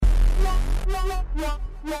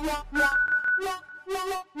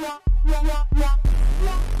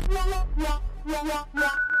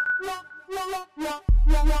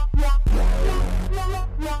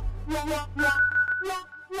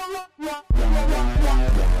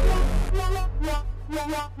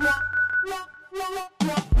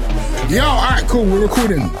Yo, alright, cool, we're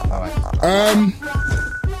recording. I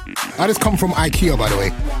just come from IKEA, by the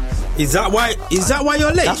way. Is that why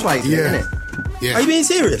you're late? That's why he's late, isn't it? Yeah. Are you being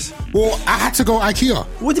serious? Well, I had to go IKEA.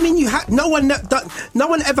 What do you mean you had? No one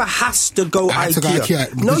ever has to go I had to go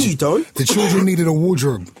IKEA. No, you don't. The children needed a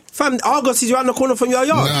wardrobe. Fam, Argos is around the corner from your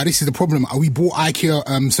yard. No, this is the problem. We bought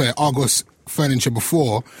IKEA, Argos furniture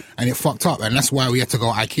before, and it fucked up, and that's why we had to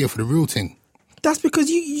go IKEA for the real thing. That's because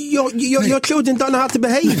your children don't know how to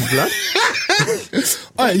behave, blood.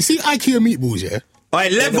 Alright, you see IKEA meatballs, yeah?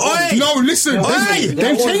 No, listen.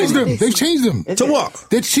 They've changed them. They've changed them. To what?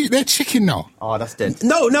 They're chicken now. Oh, that's dead.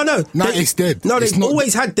 No. No, it's dead. No, It's they've not-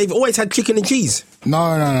 always had chicken and cheese.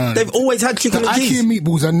 No. They've always had chicken The and cheese. IKEA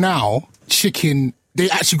meatballs are now chicken. They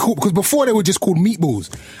actually called, because before they were just called meatballs.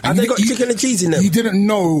 And they got chicken and cheese in them. You didn't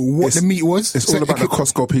know what the meat was. It's all about the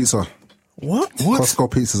Costco pizza. What? Costco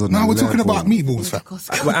pizzas are No, we're talking level. about meatballs, fam.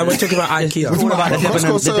 And we're talking about IKEA. It's all about the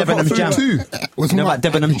Costco Debenhams serve hot jam. food too. What's You know my-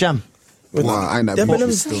 about Debenhams jam? Well, I ain't that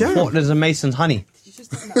Debenhams box. jam. Portland's and Mason's honey.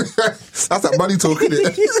 That's that money talk, innit?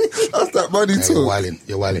 That's that money Yeah, talk.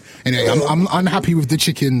 you're wilding. Anyway, I'm unhappy with the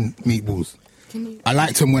chicken meatballs. I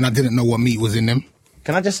liked them when I didn't know what meat was in them.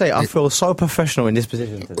 Can I just say, I feel so professional in this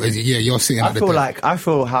position today. Yeah, you're sitting at the desk. I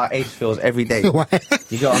feel how Ace feels every day. Why?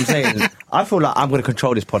 You get what I'm saying? I feel like I'm going to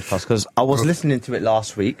control this podcast because I was listening to it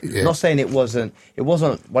last week. Yeah. Not saying it wasn't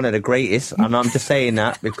one of the greatest, and I'm just saying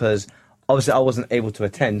that because obviously I wasn't able to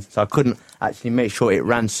attend, so I couldn't actually make sure it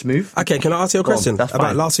ran smooth. Okay, can I ask you a question That's about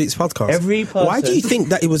fine. last week's podcast? Every person- Why do you think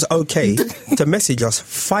that it was okay to message us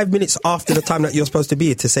 5 minutes after the time that you're supposed to be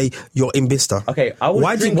here to say you're in Bicester? Okay, I was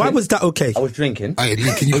drinking. Why was that okay? I was drinking. Hey,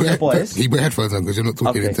 can you with the boys. put headphones on because you're not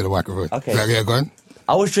talking Okay. into the microphone? Okay. Yeah, go on.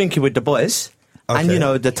 I was drinking with the boys, and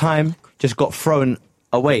Okay. the time just got thrown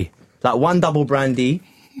away. Like one double brandy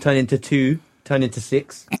turned into 2, turned into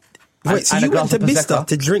 6. Wait, so and a you went glass to of Bicester Prosecco.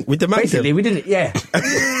 to drink with the man? Basically, we didn't, yeah.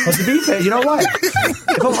 But to be fair, you know why?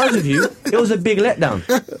 If I'm honest with you, it was a big letdown.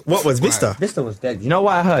 What was Bicester? Bicester was dead. You know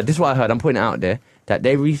what I heard? This is what I heard. I'm putting it out there. That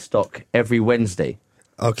they restock every Wednesday.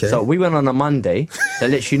 Okay. So we went on a Monday that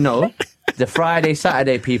lets you know the Friday,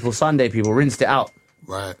 Saturday people, Sunday people rinsed it out.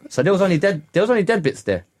 Right. So there was only dead bits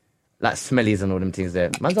there. Like smellies and all them things there.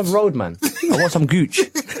 Man's on road, man. I want some gooch.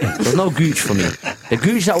 There's no gooch for me. The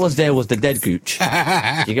gooch that was there was the dead gooch.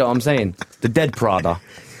 You get what I'm saying? The dead Prada.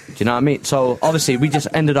 Do you know what I mean? So obviously we just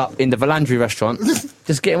ended up in the Valandry restaurant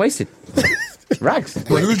just getting wasted. Rags.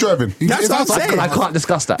 Wait, who's driving? That's what I'm saying. I can't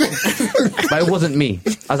discuss that. But it wasn't me,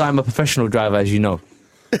 as I'm a professional driver, as you know.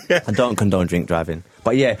 I don't condone drink driving.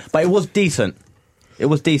 But yeah, but it was decent. It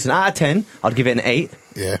was decent. Out of 10, I'd give it an 8.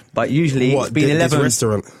 Yeah. But usually it's been 11. This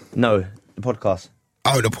restaurant? No, the podcast.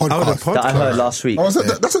 Oh, the podcast. That I heard last week. Oh,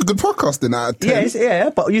 that's a good podcast then out of 10. Yeah,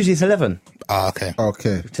 but usually it's 11. Ah, okay.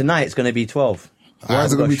 Okay. Tonight it's going to be 12. Why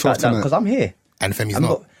is it going to be 12 tonight? Because I'm here. And Femi's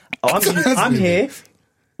not. I'm here.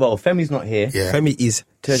 Well, Femi's not here. Yeah. Femi is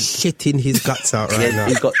shitting his guts out right now.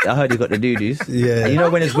 I heard he got the doo-doos. Yeah. And you know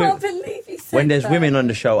when there's Can't believe he said when there's that. women on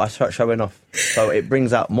the show, I start showing off. So it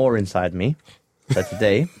brings out more inside me. So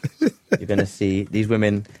today, you're going to see these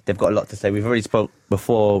women, they've got a lot to say. We've already spoke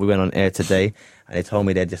before we went on air today, and they told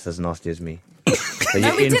me they're just as nasty as me. So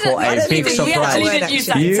you're we in didn't. for I a don't big think we surprise. actually didn't use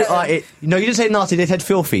that You term. are no, you didn't say nasty, they said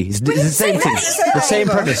filthy. It's the same thing. The same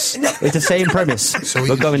premise. It's the same premise. So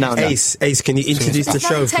We're going down there. Ace, can you introduce the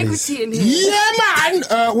show, please? integrity in here. Yeah,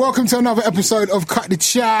 man! Welcome to another episode of Cut the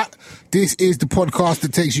Chat. This is the podcast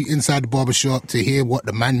that takes you inside the barbershop to hear what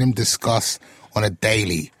the man them discuss on a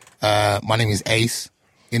daily. My name is Ace.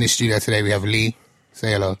 In the studio today, we have Lee.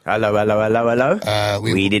 Say hello. Hello.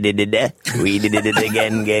 We did it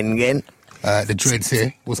again. The Dread's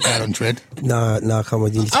here. What's going on, Dread? Nah, come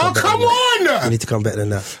on. You need to Oh, come better come than that. on! You need to come better than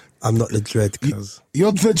that. I'm not the Dread, cuz.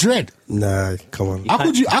 You're the Dread. Nah, come on.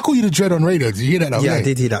 I call you the Dread on radio. Did you hear that? Yeah, I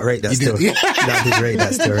did hear that. Rate that You still. did? I did rate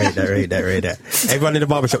that still. Rate that. Everyone in the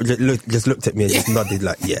barbershop just looked at me and just nodded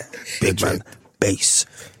like, yeah, big man, bass.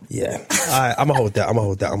 Yeah. Alright, I'm going to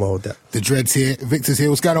hold that. The Dread's here. Victor's here.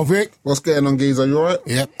 What's going on, Vic? What's going on, geezer? You alright?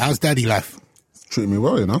 Yep. How's daddy life? Treating me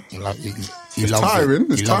well, you know. He loves It's tiring.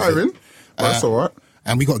 it. It's He loves tiring. it. But that's alright.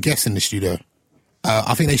 And we got guests in the studio.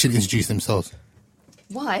 I think they should introduce themselves.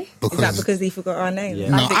 Why? Is that because he forgot our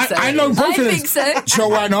name? No, I think so. I know both I of them. think so.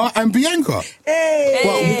 Joanna and Bianca.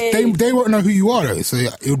 Hey! Well, they won't know who you are though, so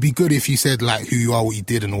it would be good if you said like who you are, what you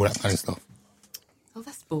did, and all that kind of stuff. Oh,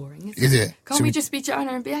 that's boring. Is it? Can't Should we just be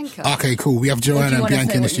Joanna and Bianca? Okay, cool. We have Or do you Joanna and wanna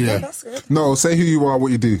Bianca say in the what you studio. do? That's good. No, say who you are,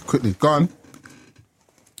 what you do, quickly. Go on.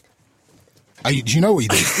 Do you know what you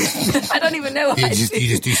do? I don't even know what you I just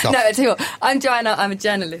do. do stuff. No, I tell you what. I'm Joanna. I'm a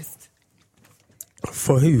journalist.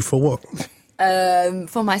 For who? For what?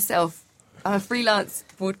 For myself. I'm a freelance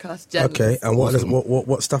broadcast journalist. Okay, and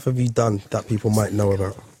what stuff have you done that people might know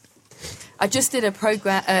about? I just did a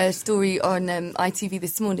story on ITV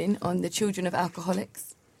this morning on the children of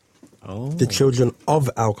alcoholics. Oh. The children of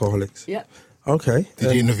alcoholics. Yep. Okay.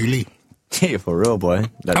 Did you interview Lee? Yeah, for real, boy.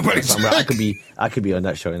 I'm gonna I could be on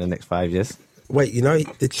that show in the next 5 years. Wait, you know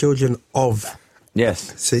the children of.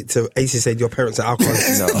 Yes. So AC said your parents are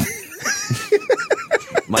alcoholics. No.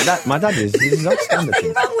 my dad is. He's not standard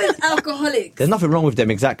thing. What's wrong with alcoholics? There's nothing wrong with them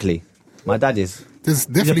exactly. My dad is. There's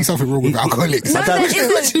definitely something wrong with alcoholics. No, there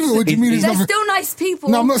isn't. What do you mean there's They're nothing? still nice people.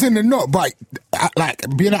 No, I'm not saying they're not, but like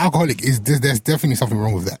being an alcoholic is there's definitely something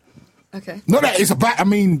wrong with that. Okay. Not that it's a bad. I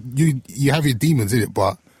mean, you have your demons in it,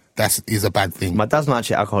 but is a bad thing. My dad's not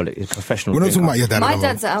actually alcoholic. He's a professional. We're not talking drinker. about your dad. My anymore.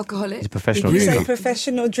 dad's an alcoholic. He's a professional. You Really? say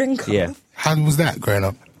professional drinker. Yeah. How was that growing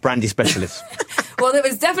up? Brandy specialist. Well, there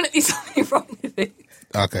was definitely something wrong with it.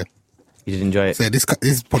 Okay, You did enjoy it. so this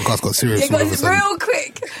podcast got serious. It all of a got sudden. real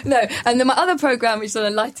quick. No, and then my other programme, which is on a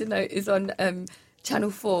lighter note, is on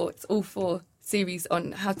Channel 4. It's all 4 series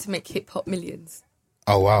on how to make hip-hop millions.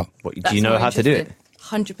 Oh wow! What, do That's you know more how to do it? interesting.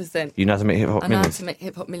 100%. You know how to make hip hop I know how millions? to make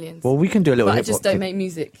hip-hop millions. Well, we can do a little but I hip just hop. don't make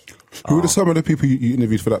music. Who were some of the people you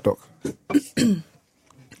interviewed for that doc?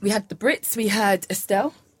 We had the Brits, we had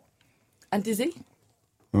Estelle and Dizzy.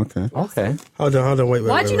 Okay. Okay. Hold on, wait.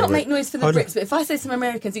 Why do you wait, not wait. make noise for the Hold on. Brits? But if I say some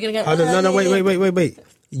Americans, you're going to go... Hold on, no, "Oh, wait.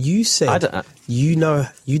 You I said don't- you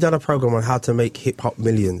done a program on how to make hip hop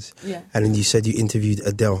millions. Yeah. And then you said you interviewed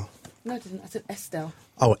Adele. No, I didn't. I said Estelle.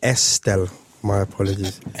 Oh, Estelle. My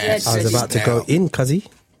apologies. Yeah, I was about to go in, cuzzy.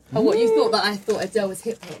 Oh, what, you thought that I thought Adele was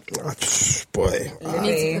hip-hop? Ah, boy. You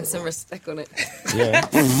need to put some respect on it. Yeah.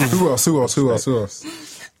 Who else?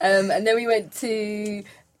 And then we went to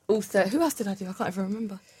also... Who else did I do? I can't even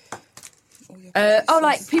remember.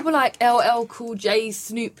 Like people like LL Cool J,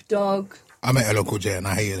 Snoop Dogg. I met a local J and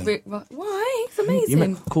I hated him. Rick Ross. Why? It's amazing. You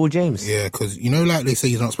met Cool James. Yeah, because you know, like they say,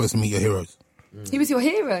 you're not supposed to meet your heroes. He was your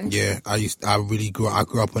hero. Yeah, I grew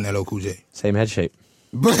up on LL Cool J. Same head shape.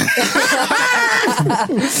 And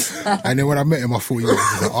then when I met him, I thought he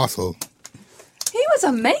was an arsehole. He was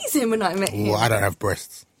amazing when I met him. Well, I don't have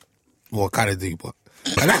breasts. Well, kind of do, but.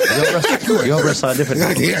 Your breasts are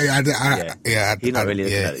different. He's not really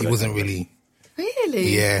looking at it he like wasn't really.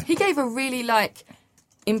 Really? Yeah. He gave a really,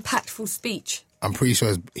 impactful speech. I'm pretty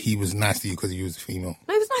sure he was nice to you because he was a female.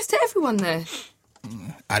 No, he was nice to everyone there.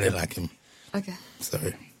 I didn't like him. Okay.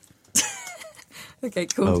 Sorry. Okay,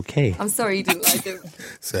 cool. Okay. I'm sorry you didn't like him.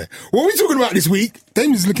 So, what are we talking about this week?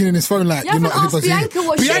 Damon's looking in his phone like You you're haven't not asked Bianca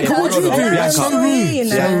what she Bianca, does. what do you do? Bianca. So rude. Sorry,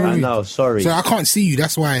 So no. I rude. know, sorry. So I can't see you.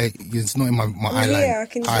 That's why it's not in my eye line. yeah, I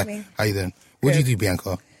can Hi, see me. how you doing? What do you Good. do,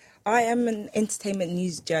 Bianca? I am an entertainment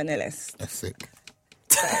news journalist. That's sick.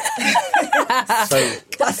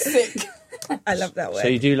 That's sick. I love that word. So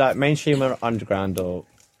you do like mainstream or underground, or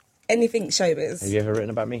Anything showbiz. have you ever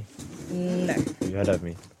written about me? No, Have you heard of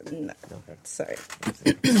me? no. Sorry.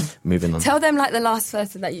 Moving on. Tell them the last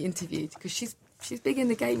person that you interviewed, because she's big in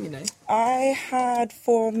the game, you know. I had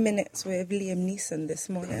 4 minutes with Liam Neeson this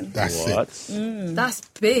morning. That's sick. What? That's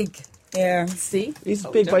big. Yeah. See? He's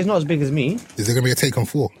big, but he's not as big as me. Is there going to be a take on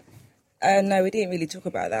 4? No, we didn't really talk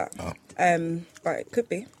about that. Oh. But it could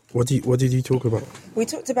be. What did you talk about? We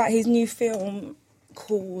talked about his new film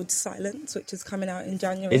called Silence, which is coming out in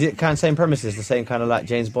January. Is it kind of same premises, the same kind of like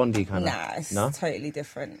James Bondy kind of? Nah, it's No? totally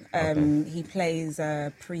different. He plays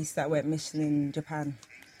a priest that went missing in Japan.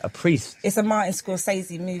 A priest. It's a Martin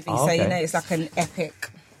Scorsese movie, Oh, so okay. you know it's like an epic.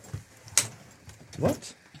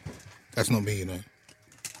 What? That's not me, you know.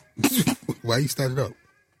 Why you started up?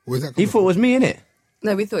 Where's that He coming thought it was me, innit?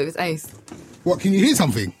 No, we thought it was Ace. from? What, can you hear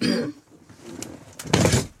something?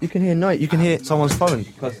 You can hear you can hear someone's phone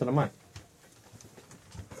close to the mic.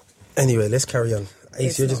 Anyway, let's carry on.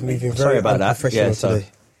 Ace, It's you're just not me. moving Sorry very about that. unprofessional Yeah, so- today.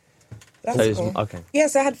 That's So it's- cool. okay.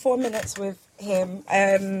 Yes, I had 4 minutes with him.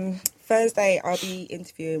 Thursday, I'll be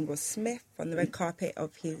interviewing Will Smith on the red carpet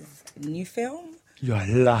of his new film. You're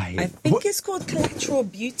lying. I think it's called Collateral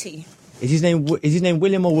Beauty. Is his name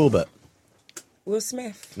William or Wilbert? Will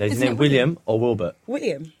Smith. No, is his Isn't name it William or Wilbert?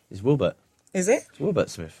 William. It's Wilbert. Is it? It's Wilbert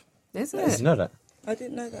Smith. Isn't Did it? you know that? I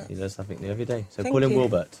didn't know that. He does something new every day. So Thank call him you.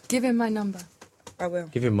 Wilbert. Give him my number. I will.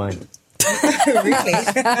 Give him mine. Really?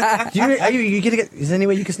 Are you gonna get? Is there any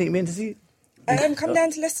way you can sneak me in to see? Come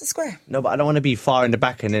down to Leicester Square. No, but I don't want to be far in the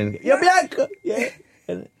back and then you're Bianca. Yeah.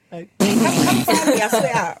 Come find me, I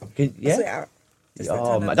swear out. I swear Yeah. out.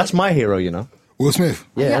 Oh, man, that's my hero, you know. Will Smith.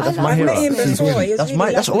 Yeah, Yeah, that's I my I hero. met him Since before. when? He was That's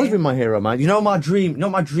really that's always lovely. been my hero, man. You know what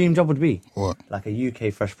my dream job would be? What? Like a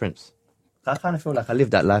UK Fresh Prince. I kind of feel like I live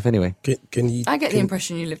that life anyway. Can you? I get the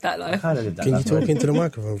impression you live that life. Kind of live that Can you life. talk into the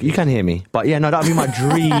microphone? You can hear me, but yeah, no, that'd be my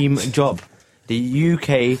dream job. The UK.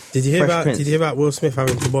 Did you hear Fresh about? Prince. Did you hear about Will Smith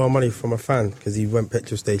having to borrow money from a fan because he went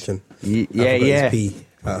petrol station? Yeah, and forgot yeah. his pee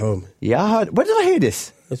at home. Yeah, I heard. Where did I hear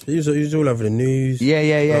this? He was all over the news. Yeah.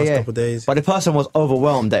 Last Yeah. couple of days. But the person was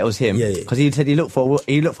overwhelmed that it was him. Yeah. Because he said he looked for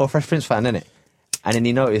a Fresh Prince fan, innit? And then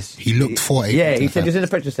he noticed He looked for a Yeah, he Fresh said he was fan. in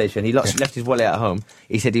the petrol station. He left his wallet at home.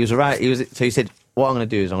 He said he was right. So he said, "What I'm going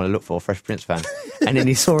to do is I'm going to look for a Fresh Prince fan." And then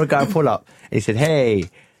he saw a guy pull up. And he said, "Hey,"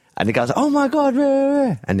 and the guy was like, "Oh my god!"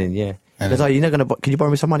 And then he goes, "Oh, you're not going to? Can you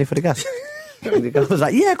borrow me some money for the gas?" And the guy was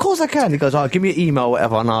like, "Yeah, of course I can." He goes, "Oh, give me your email, or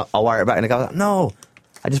whatever, and I'll wire it back." And the guy was like, "No,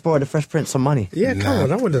 I just borrowed the Fresh Prince some money." Yeah, come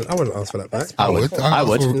on. I wouldn't ask for that back. I would. I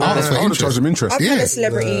would. That's for I would charge them interest. I've Yeah. had a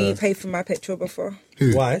celebrity pay for my petrol before.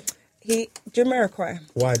 Why? Jamiroquai.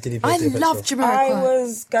 Why did he? I pay for love petrol? I Jamiroquai.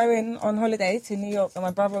 was going on holiday to New York and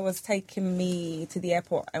my brother was taking me to the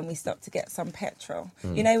airport and we stopped to get some petrol.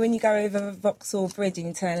 You know when you go over Vauxhall Bridge and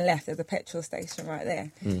you turn left, there's a petrol station right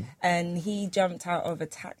there. And he jumped out of a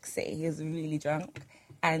taxi. He was really drunk.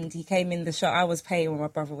 And he came in the shop. I was paying when my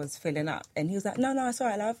brother was filling up. And he was like, no, it's all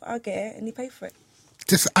right, love. I'll get it. And he paid for it.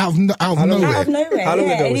 Just out of nowhere. Out of nowhere, How long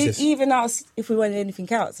yeah. ago And was he this? even asked if we wanted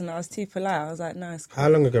anything else. And I was too polite. I was like, no, it's cool. How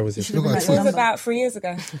long ago was this? Look at It was about 3 years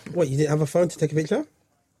ago. What, you didn't have a phone to take a picture?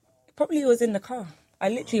 Probably was in the car. I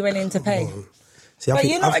literally went in to pay. See, I But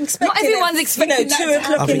think, you're not expecting. everyone's expecting that 2 to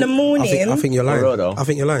o'clock in the I morning. think you're lying. For real, though. I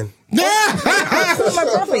think you're lying. I called my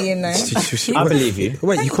brother in there. I believe you.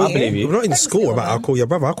 Wait, you called I believe you. We're not in school about I'll call your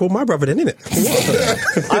brother. I'll call my brother then,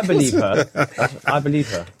 innit? I believe her. I believe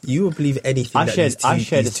her. You will believe anything I that shared these two,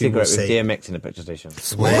 a cigarette will with say. DMX in the petrol station.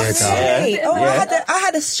 Swear down. Hey, oh, Yeah. I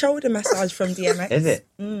had a shoulder massage from DMX. Is it?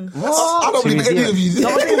 I don't believe any of you. No,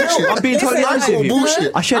 I'm being totally honest with you.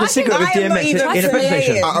 Bullshit. I shared a cigarette with I am not DMX even in the petrol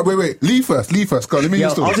station. affiliated. Wait. Leave first. Go. Let me hear Yo,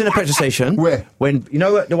 your story. I was in a petrol station. Where? When you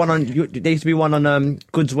know what the one on there used to be one on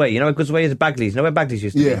Goods Way. You know where Goods Way is? Bagley's. You know where Bagley's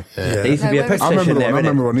used to Yeah. be? There used to be a No, petrol I station remember there. one. I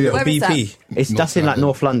remember one. Yeah. Where is BP. It's that's in like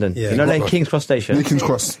North London. Yeah. You know, like North King's Cross Station. Near King's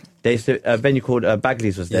Cross. There used to a venue called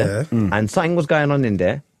Bagley's was there, Yeah. and something was going on in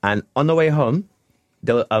there. And on the way home,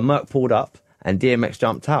 a Merc pulled up, and DMX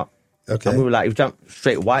jumped out. Okay. And we were like, he jumped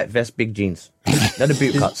straight, white vest, big jeans. They're the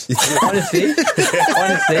boot cuts. honestly.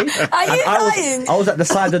 Are you And lying? I was at the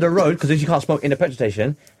side of the road because you can't smoke in the petrol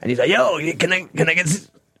station, and he's like, "Yo, can I get?"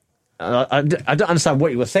 I don't understand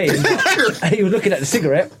what he was saying. But he was looking at the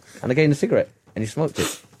cigarette, and I gave him the cigarette, and he smoked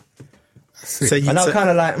it. So you And I was kind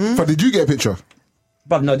of like, But did you get a picture?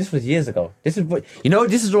 But no, this was years ago. This is what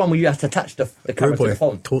this is the one where you have to attach the camera to the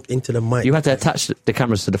phone. talk into the mic. You have to attach the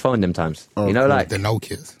cameras to the phone them times. You know, like The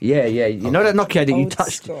Nokias. yeah. You know that Nokia that you Old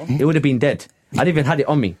touched, school. it would have been dead. I'd even had it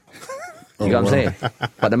on me. You know what I'm saying?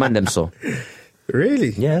 But the man them saw. Really?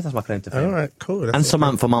 Yeah, that's my claim to fame. All right, cool. That's And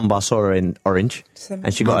Samantha Mumba, I saw her in Orange, Samantha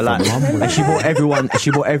and she got a line, and she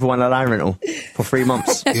bought everyone a line rental for 3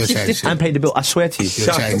 months, You're changed. and paid the bill. I swear to you,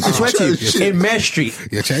 You're changed. I swear to you, Shit. in Mare Street.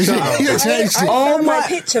 You're changed. You're changed. I Oh found my my-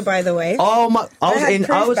 picture, by the way. Oh my! I had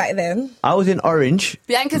proof back then. I was in Orange.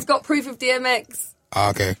 Bianca's got proof of DMX.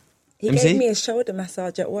 Okay. He Let me gave see. me a shoulder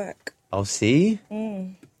massage at work. Oh, see It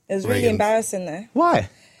was really Brilliant. embarrassing there. why?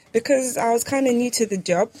 Because I was kind of new to the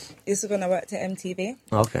job. This was when I worked at MTV.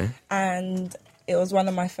 Okay. And it was one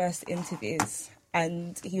of my first interviews.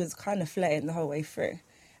 And he was kind of flirting the whole way through.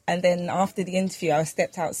 And then after the interview, I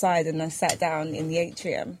stepped outside and I sat down in the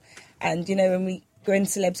atrium. And, you know, when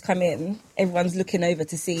celebs come in, everyone's looking over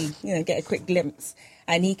to see, get a quick glimpse.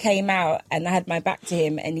 And he came out and I had my back to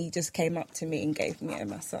him and he just came up to me and gave me a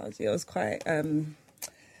massage. It was quite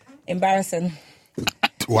embarrassing.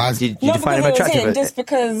 Why? Did you Not find him because it was attractive? him, just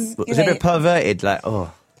because... Was it a bit perverted? Like,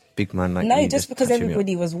 oh, big man like No, you just because touching me up.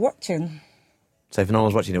 everybody was watching. So if no one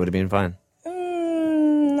was watching, it would have been fine.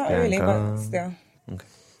 Not really, but Bianca. still.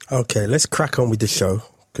 Okay, let's crack on with the show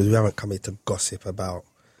because we haven't come here to gossip about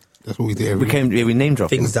That's what we did. Every We name dropped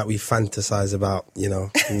things that we fantasize about,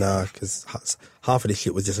 Nah, because half of this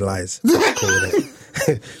shit was just lies. Calling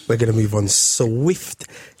it. We're going to move on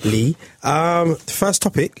swiftly. The first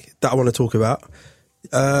topic that I want to talk about,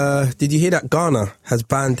 did you hear that Ghana has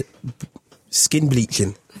banned skin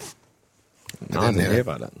bleaching? No, I didn't hear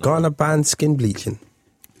about that. No. Ghana banned skin bleaching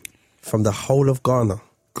from the whole of Ghana.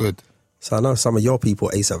 Good. So I know some of your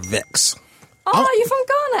people, Ace, are vexed. Oh, you're from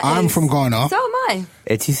Ghana? I'm Ace? from Ghana. So am I.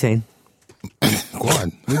 It's insane. Go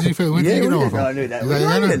on. Where did you feel? Where did you get over from? I knew that. Is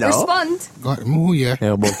that- No. Respond. Go on. Oh, yeah.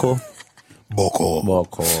 Yeah, but cool. Boko.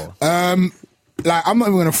 Like, I'm not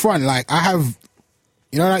even gonna front. Like, I have,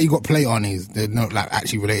 you know, like you got play aunties. They're not like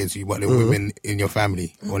actually related to you, but they're women in your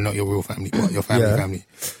family, or not your real family, but your family.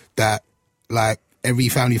 That, like, every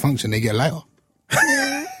family function they get lighter.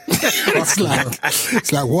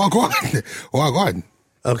 it's like what God.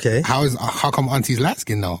 Okay. How come auntie's light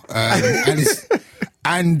skin now?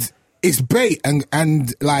 And it's bait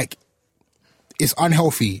and like it's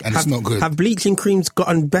unhealthy and it's not good. Have bleaching creams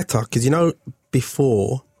gotten better? Because, you know,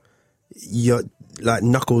 before, your like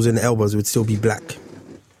knuckles and elbows would still be black.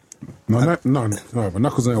 No, but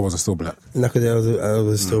knuckles and elbows are still black. Knuckles and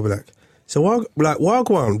elbows are still black. So why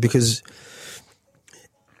go on? Because,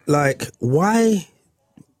 like, why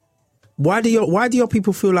do your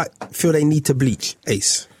people feel they need to bleach,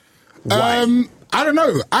 Ace? Why? I don't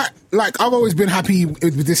know. I've always been happy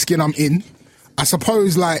with this skin I'm in. I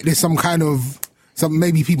suppose like there's some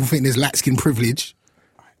maybe people think there's light skin privilege.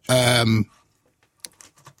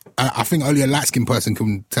 I think only a light skinned person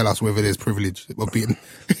can tell us whether there's privilege of being.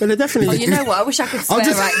 But they're definitely. Oh, you know what? I wish I could swear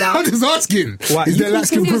right now. I'm just asking. Why? Is there light Because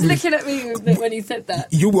skin he was privilege? looking at me when he said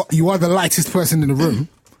that. You are the lightest person in the room.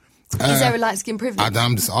 Is there a light skin privilege?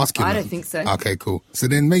 I'm just asking. I don't think so. Okay, cool. So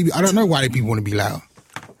then maybe I don't know why people want to be lighter.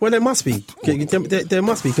 Well, there must be. There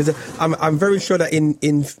must be, because I'm very sure that in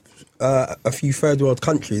a few third world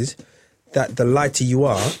countries, that the lighter you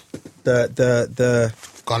are, the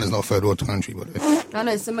Ghana's not a third world country, but I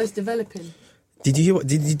know it's the most developing. did you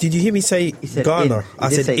hear me say said Ghana? in. I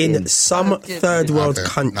He did said say in in. some Oh, good. third world Okay.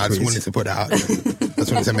 countries. No, I just wanted to put that out there. I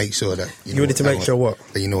just wanted to make sure that You wanted to make sure what?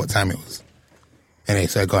 That you know what time it was. Anyway,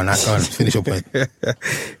 so go on, finish your point.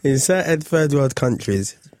 In certain third world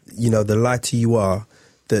countries, you know, the lighter you are,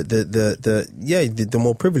 the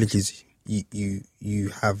more privileges you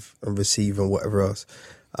have and receive and whatever else.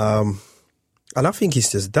 And I think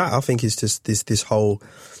it's just that. I think it's just this whole,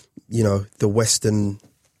 you know, the Western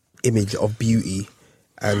image of beauty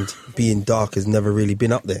and being dark has never really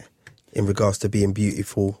been up there in regards to being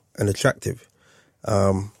beautiful and attractive.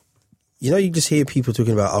 You know, you just hear people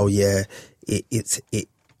talking about, oh yeah, it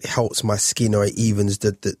helps my skin, or it evens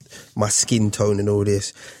my skin tone and all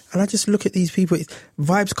this. And I just look at these people,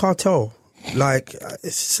 Vibes Cartel, like,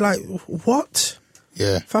 it's just like, what?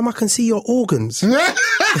 Yeah. Fam, I can see your organs. Like,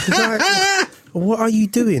 what are you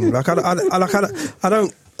doing? Like, I'm not.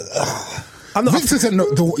 Victor said,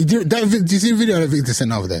 no, did you see the video that Victor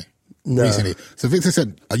sent over there? No. Recently. So Victor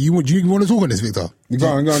said, do you want to talk on this, Victor? Go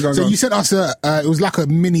on. So you sent us it was like a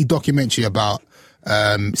mini documentary about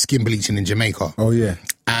skin bleaching in Jamaica. Oh, yeah.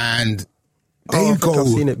 And I they think go I've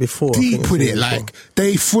seen it before. I think deep I've with seen it. it before. Like,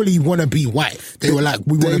 they fully want to be white. They were like,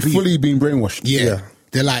 we want They've to be fully been brainwashed. Yeah.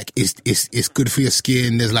 They're like, it's good for your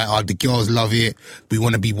skin. There's like, the girls love it. We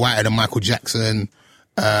want to be whiter than Michael Jackson.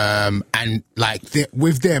 And like,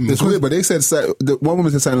 with them. It's weird, but they said, one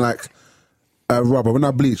woman said something like, Robert, when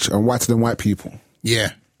I bleach, I'm whiter than white people.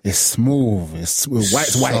 Yeah. It's smooth. It's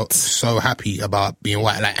white. So happy about being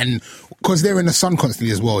white. Like, and because they're in the sun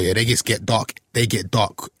constantly as well, yeah, they just get dark. They get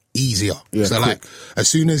dark easier. Yeah, so quick. like, as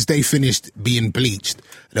soon as they finished being bleached,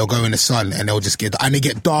 they'll go in the sun and they'll just and they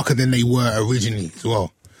get darker than they were originally as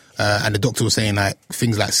well. And the doctor was saying like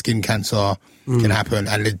things like skin cancer can happen,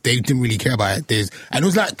 and they didn't really care about it. And it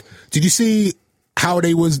was like, did you see how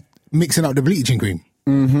they was mixing up the bleaching cream?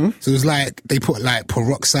 Mm-hmm. So it was like they put like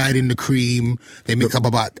peroxide in the cream. They mixed up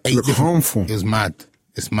about 8 different. harmful. It was mad.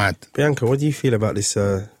 It's mad. Bianca, what do you feel about this?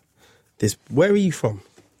 Where are you from?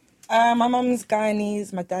 My mum's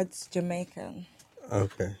Guyanese, my dad's Jamaican.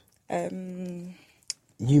 Okay. Um,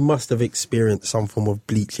 You must have experienced some form of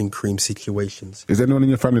bleaching cream situations. Is there anyone in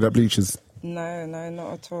your family that bleaches? no,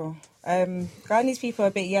 not at all. Guyanese people are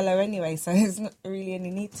a bit yellow anyway, so there's not really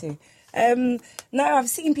any need to. No, I've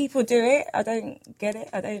seen people do it. I don't get it.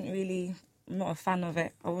 I'm not a fan of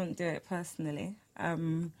it. I wouldn't do it personally.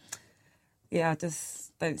 I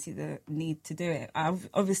just don't see the need to do it.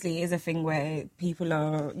 Obviously, it is a thing where people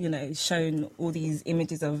are, you know, shown all these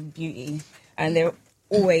images of beauty, and they're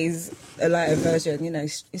always a lighter version, you know.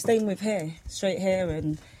 Same with hair, straight hair,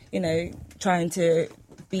 and, you know, trying to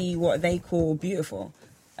be what they call beautiful.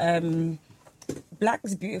 Black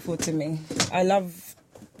is beautiful to me. I love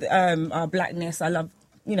our blackness. I love,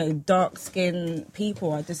 you know, dark skinned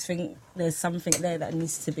people. I just think there's something there that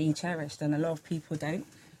needs to be cherished, and a lot of people don't.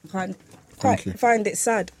 Find it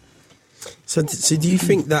sad. So do you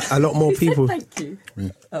think that a lot more people? Thank you.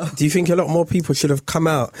 Do you think a lot more people should have come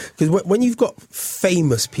out? Because when you've got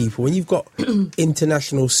famous people, when you've got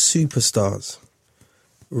international superstars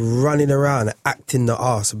running around acting the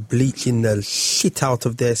arse, bleaching the shit out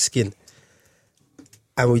of their skin,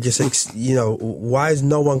 and we just, you know, why has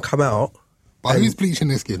no one come out But who's bleaching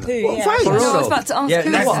their skin? Who? Yeah. Vibes. No, I was about to ask Yeah,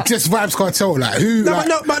 who that's is that? Just Vibes Cartel, like who? No, like,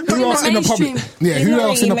 but who else in the public? mainstream. Yeah, He's who not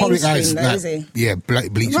else in the really public eyes? mainstream, though, Like, is he? yeah,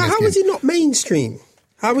 bleaching Right, their how skin. is he not mainstream?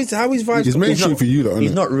 How is Vibes? He's mainstream for you, though, isn't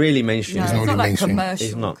He's it? not really mainstream. No, He's it's not not like mainstream. commercial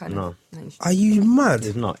He's not, kind no. of mainstream. Are you mad?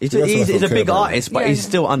 He's not. That's what I He's a don't care big about. artist, but Yeah, he's yeah.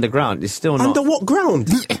 still underground. He's still not. Under what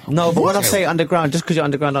ground? No, but when I say underground, just because you're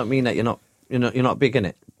underground, don't mean that you're not big in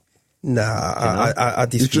it. Nah, I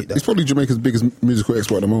dispute He's that. probably Jamaica's biggest musical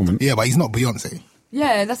expert at the moment. Yeah, but he's not Beyonce.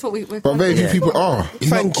 Yeah, that's what we're But very few yeah. people are. He's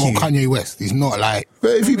Thank not you. Kanye West. He's not like.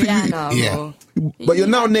 Very few people. Rihanna. Yeah. Or, But you're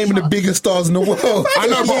now naming the biggest stars in the world. I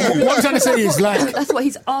know, but what I'm trying to say is like. That's what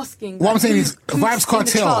he's asking. What I'm saying is, Who's Vibes in the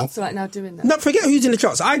Cartel- charts right now doing that. No, forget who's in the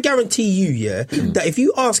charts. I guarantee you, yeah, that if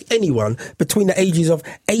you ask anyone between the ages of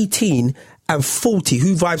 18 and 40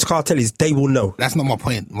 who Vibes Cartel is, they will know. That's not my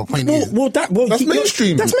point. My point Well, is. That's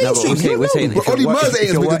mainstream. That's No, but mainstream. we're saying No. But Ollie Murs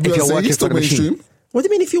ain't as big as Beyonce. He's still mainstream. What do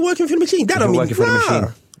you mean if you're working for the machine? That If don't you're mean working for the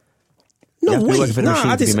machine. No, You have to be wait. working for the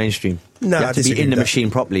machine I to be mainstream. Nah, you I have to be disagree in the with that.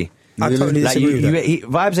 machine properly. I totally Like disagree with that.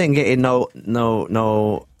 Vibes ain't getting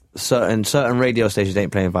no certain radio stations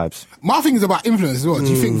ain't playing Vibes. My thing is about influence as well. Do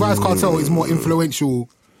you think Vibes Cartel is more influential?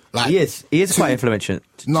 Like He is quite influential.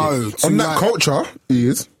 No, to On that like- culture, he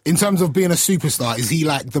is. in terms of being a superstar, is he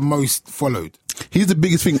like the most followed? He's the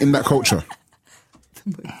biggest thing in that culture.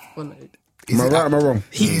 Is Am I it- right? Am I wrong?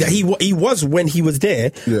 He was when he was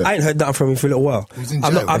there. Yeah. I ain't heard nothing from him for a little while. was in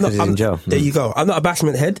I'm jail. not, Because he's in jail. There you go. I'm not a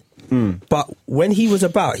bashment head, but when he was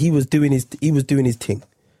about, he was doing his thing.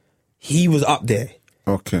 He was up there.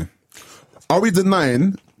 Okay. Are we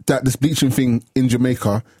denying that this bleaching thing in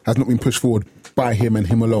Jamaica has not been pushed forward by him and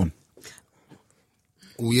him alone?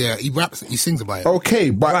 Oh yeah, he raps, he sings about it.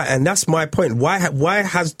 Okay, but Right, and that's my point. Why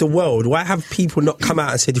have people not come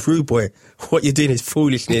out and said, Rude Boy, what you're doing is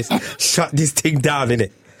foolishness. Shut this thing down,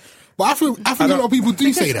 innit? But I think a lot of people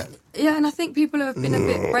do say that. Yeah, and I think people have been a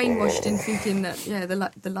bit brainwashed in thinking that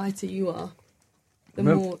the lighter you are, the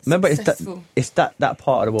more Remember, successful it's that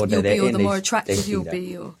part of the world you'll that they're be, or in. the they- more they attractive see you'll that.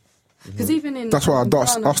 be, or because even in that's why in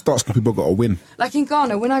Ghana, our dark-skinned people got to win. like in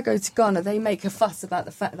Ghana, when I go to Ghana, they make a fuss about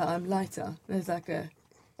the fact that I'm lighter. There's like a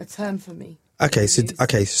term for me. Okay, so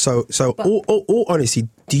But- all honesty,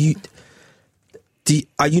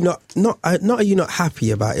 are you not are you not happy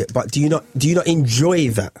about it? But do you not enjoy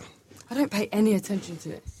that? I don't pay any attention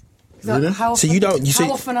to it. Really? How So you don't- you how see-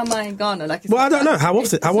 often am I in Ghana? Like, it's Well, I not don't know. How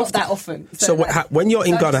often- It's how not often- that often. So like, when you're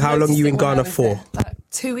in I Ghana, just how long are you in noticed it when Ghana I was for? there. Like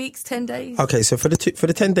 2 weeks, 10 days. Okay, so for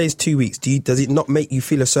the 10 days, 2 weeks, does it not make you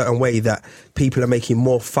feel a certain way that people are making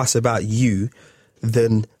more fuss about you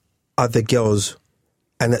than other girls,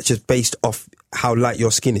 and that's just based off how light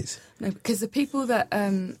your skin is? No, because the people that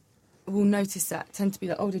will notice that tend to be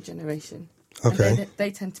the older generation. And Okay. they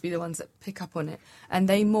tend to be the ones that pick up on it, and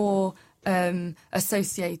they more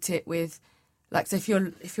associate it with, like, so if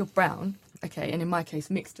you're brown, okay, and in my case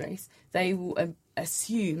mixed race, they will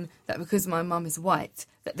assume that because my mum is white,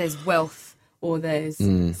 that there's wealth or there's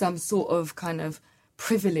some sort of kind of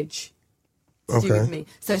privilege to do Okay. with me.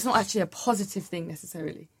 So it's not actually a positive thing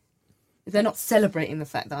necessarily. They're not celebrating the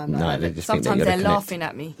fact that I'm No, like they that. just think that Sometimes you're they're the connect. laughing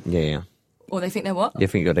at me, Yeah. or they think they're what? You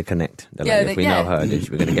think you're the connect. They're Yeah, like, they- if we yeah. know her, then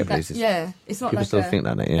we're going to get That- places. yeah, it's not People like still think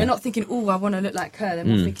that, yeah. They're not thinking, "Oh, I want to look like her." They're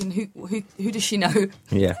more thinking, "Who does she know?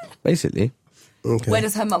 Yeah, basically. Okay. Where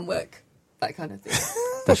does her mum work?" That kind of thing.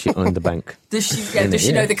 Does she own the bank? Does she? Yeah, does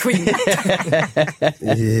she know the Queen?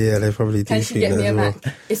 Yeah, they probably do Can she think get that me a as well.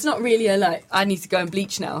 Mac? It's not really a like. I need to go and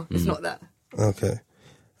bleach now. It's not that. Okay.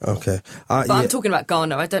 But Yeah. I'm talking about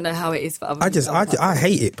Ghana. I don't know how it is for other. I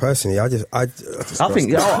hate it personally. I I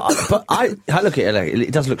look at it like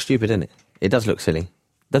it does look stupid, doesn't it? It does look silly.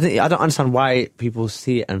 I don't understand why people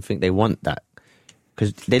see it and think they want that,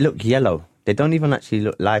 because they look yellow. They don't even actually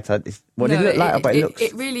look lighter. They look lighter, but it looks.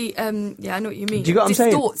 It really. Yeah, I know what you mean. Do you get what I'm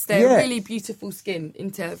saying? Distorts their Yeah. really beautiful skin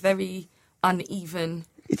into very uneven.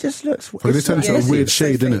 It just looks. But they turn to a messy. weird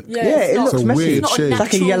shade, innit? Yeah, Yeah, it not- looks messy. weird It's not a shade. It's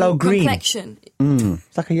like a natural yellow green. complexion.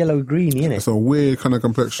 It's like a yellow green, isn't It's it? a weird kind of It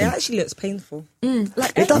complexion. actually looks painful.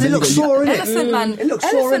 Like It does. It looks sore, innit? Elephant Man. It looks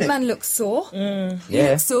sore, Elephant innit? Man looks sore. He Yeah.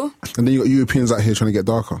 looks sore. And then you got Europeans out here trying to get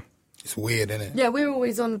darker. It's weird, isn't it? Yeah, we're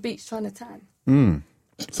always on the beach trying to tan.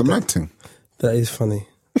 It's a mad thing. That is funny.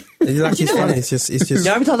 It's funny. It's just. Yeah,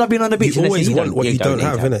 how many times I've been on the beach? You and they always say, want what you don't need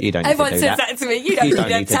have, that. innit? You don't need Everyone to do says that. that to me. You don't You need don't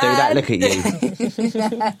need to do that. Look at you.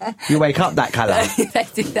 You wake up that colour. They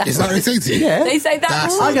do that. It's like they say to you. Yeah. They say that.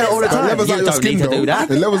 That's- all I get it all the the time. It levels You out your don't skin, need to though. do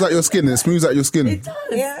that. It levels out your skin. It smooths out your skin. It does.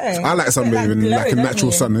 Yeah. I like sunbathing Like in glow, like a don't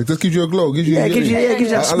natural you? sun. It just gives you a glow. Gives you. Yeah, it gives you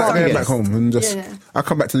that I like spark. going back home and just. Yeah. I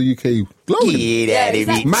come back to the UK glowing. Yeah,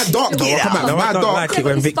 exactly. Mad dark though. I come back No, I mad don't dark. like it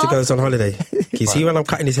when it's Victor goes on holiday. You see when I'm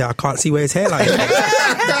cutting his hair, I can't see where his hairline is.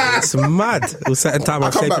 It's mad. It was certain time I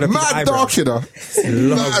I'm come shaping back up his mad eyebrows. dark, you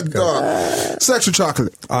know. Mad dark. Sexual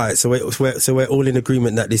chocolate. All right, so we're all in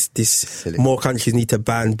agreement that this more countries need to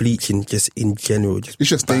ban bleaching just in general. It's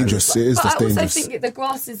just dangerous. It is But I just also dangerous. think the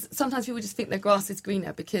grass is. Sometimes people just think the grass is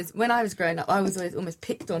greener because when I was growing up, I was always almost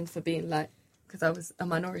picked on for being like, because I was a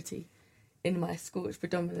minority in my school, which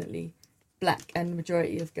predominantly black, and the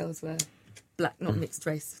majority of girls were black, not mixed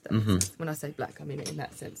race. If that makes sense. When I say black, I mean it in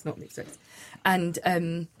that sense, not mixed race. And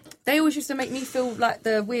they always used to make me feel like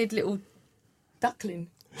the weird little duckling.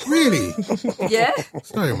 Really? Yeah.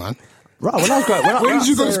 Sorry, man. Right, when I was growing, Where did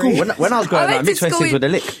you go to school? when I was growing I up, went to mixed race school things in- were the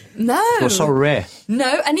lick. No. It was so rare.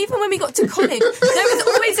 No, and even when we got to college, there was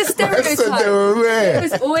always a stereotype. they were rare. There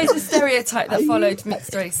was always a stereotype that followed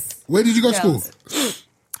mixed race. Where did you go to school? girls.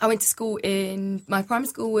 I went to school my primary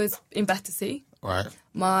school was in Battersea. All right.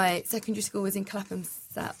 My secondary school was in Clapham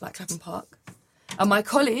Park. And my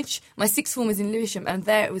college, my sixth form was in Lewisham, and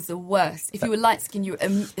there it was the worst. If you were light skinned, you were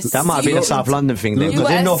That might have been a South London thing then, You because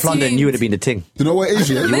were in North London, assumed. you would have been the ting. Do you know what it is,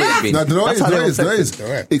 yeah? You would have been. No, do you know what it is? That's how There is, they there were is.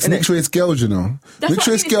 affected, It's mixed race girls, you know. That's Mixed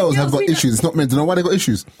what race I mean, girls it's have got girls, we issues. It's not men. Do you know why they got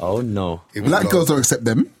issues? Oh no. It was Black low. girls don't accept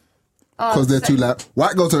them because they're too light.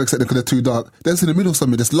 White girls don't accept them because they're too dark. They're in the middle of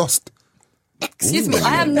something that's lost. Excuse me,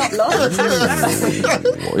 I am not lost. You're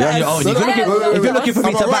on your own. If you're looking for me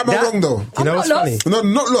Am to I right back or that, wrong, though? Do you know what's not funny? No,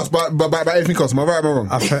 not lost, but everything else. Am I right or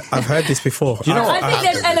am I wrong? I've heard this before. Do you know I think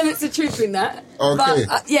there's elements of truth in that. Okay.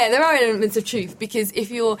 But, yeah, there are elements of truth because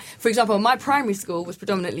if you're, for example, my primary school was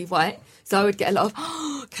predominantly white, so I would get a lot of,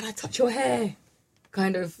 oh, can I touch your hair?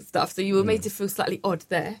 Kind of stuff. So you were made to feel slightly odd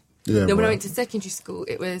there. Yeah, then when I right. went to secondary school,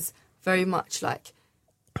 it was very much like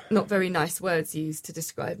not very nice words used to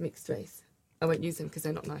describe mixed race. I won't use them because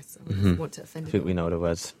they're not nice. I wouldn't want to offend I think we anyone. know the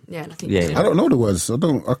words. Yeah, and I think Yeah, you yeah. do. I don't know the words. I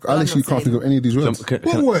literally not can't saying. think of any of these words.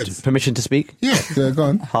 What words? Permission to speak? Yeah. Yeah, go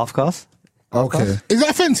on. Half cast? Okay. Is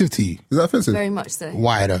that offensive to you? Is that offensive? Very much so.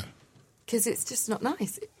 Why though? Because it's just not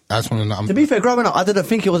nice. I just want to know. To be fair, growing up, I didn't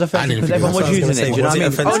think it was offensive didn't because think it everyone was. was That's what I using was it. Do you know gonna what I say. mean?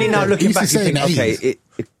 Was it Only now offensive? looking Used to back, you say think, that okay,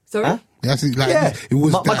 is. Sorry? Huh? That's like Yeah. it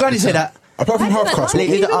was. My granny said that. Apart from half cast,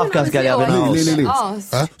 Lee, the half cast guy, Little, having I a was house. Lee.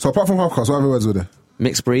 asked. Huh? so apart from half cast, what other words were there?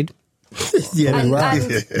 Mixed breed. Yeah, And, right.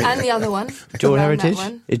 and the other one. Dual around that heritage.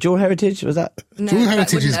 one. Is dual heritage? Was that? No, Dual that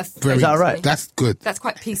heritage wouldn't is have very. Is that right? That's good. That's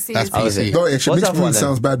quite PC. That's isn't it? is PC. it? No, actually, What's mixed that one breed then?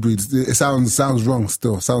 sounds bad breeds. It sounds wrong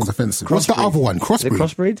still. Sounds offensive. What's the other one? Is it Crossbreed.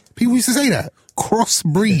 crossbreed? People used to say that.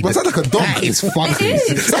 Crossbreed. But it sounds like a dog. That is fucking.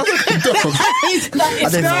 It is. Sounds like a dog.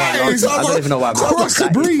 I don't even know why.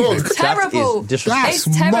 Crossbreed. Terrible. That is That's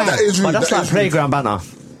It's terrible. mad. That is rude. But that's That like is rude. playground banner.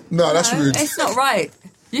 No, that's No, rude. it's not right.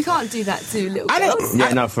 You can't do that to little I don't- girls.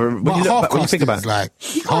 Yeah, no. For when But you look half back, when you cost think about is it, like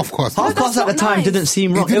half cost. half that's cast at the not time nice. didn't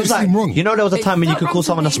seem wrong. It It was didn't like seem wrong. you know there was a It time when you felt could wrong call to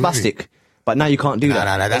someone a me. spastic, but now you can't do that.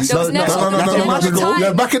 Nah, that's There was never- No. there was never a time-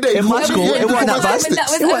 Yeah, back in the day, In my school, you it could wasn't call that my bad. when that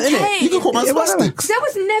was spastics. It wasn't, okay. You can call my It wasn't. spastics. There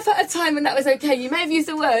was never a time when that was okay. You may have used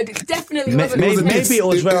the word. It definitely Maybe wasn't. maybe it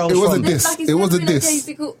was where I was It wasn't from. this. Like, it's It was never a been diss. okay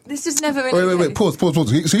to call- This just never been Wait. okay. Pause.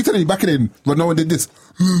 So you're telling me back then when no one did this?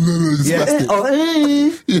 Yeah. Spastic.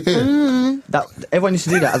 Oh, that everyone used to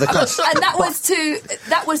do that as a class. And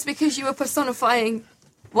that was because you were personifying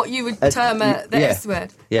what you would term the yeah. S word.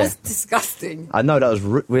 Yeah. That's disgusting. I know that was.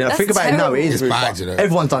 When I That's think about it now, it is. It's bad, you know.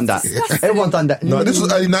 Everyone's done that. Everyone's done that. No, this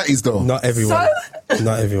was early 90s though. Not everyone.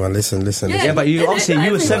 Not everyone. Listen. Yeah. Yeah, but you obviously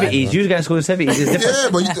you were Everyone. 70s. You was going to school in 70s. It's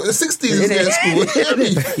different. Yeah, but 60s is at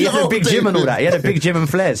school. He had a big gym and all that. He had a big gym and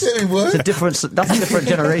flares. Yeah, he was. It's a different. That's a different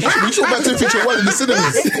generation. You should back to Picture One in the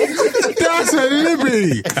cinemas. That's a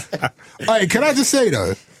liberty. Hey, can I just say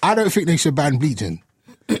though? I don't think they should ban bleaching.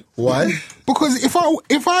 Why? Because if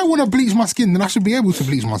I want to bleach my skin, then I should be able to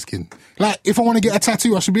bleach my skin. Like if I want to get a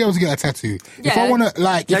tattoo, I should be able to get a tattoo. If Yeah. I want to,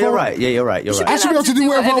 like, Yeah, if you're I- right. Yeah, you're right. You're I right. should be able to do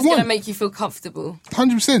whatever I whatever's going to want. make you feel comfortable.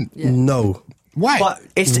 100%. No. Why? But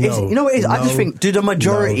it's No. you know what it is. I just No. think the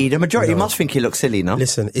majority No. must think it looks silly, no?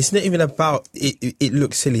 Listen, it's not even about it. It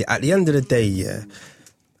looks silly. At the end of the day, yeah,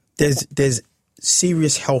 there's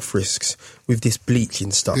serious health risks with this bleaching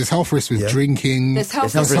stuff. There's health risks with Yeah. drinking. There's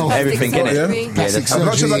health There's risks with everything plastic in it. surgery. Yeah, Plastic there's As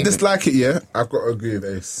much as I surgery. dislike it, yeah, I've got to agree with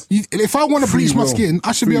Ace. If I want to bleach my skin,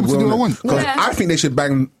 I should be able to do what I want. Because Yeah. I think they should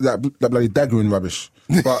bang that bloody daggering rubbish.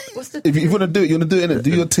 But What's the if you want to do it, you want to do it in it. Do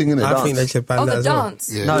your thing in it. I think they should ban Oh, that the as well. dance.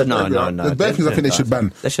 Yeah. No. There's bare things I think they should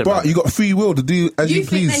ban. They should But ban. you got free will to do as you, You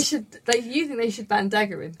think please. you think they should ban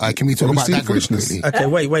daggering? Can we talk Have you about seen that very foolishness? quickly? Okay,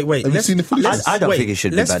 wait. Have you seen the foolishness? I don't wait, think it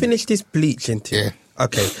should be Let's banned. finish this bleaching thing. Yeah.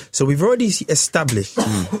 Okay, so we've already established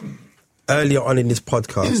earlier on in this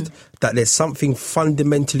podcast that there's something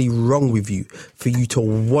fundamentally wrong with you for you to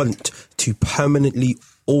want to permanently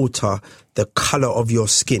alter the colour of your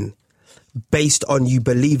skin based on you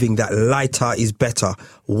believing that lighter is better,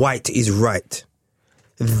 white is right.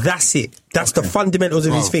 That's it. That's the fundamentals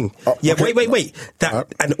of his thing. Yeah, okay. wait.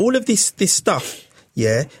 That and all of this stuff,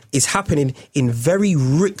 yeah, is happening in very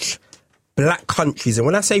rich black countries. And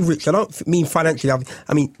when I say rich, I don't mean financially.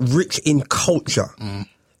 I mean rich in culture.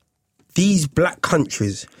 These black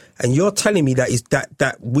countries, and you're telling me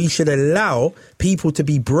that we should allow people to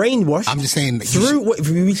be brainwashed. I'm just saying that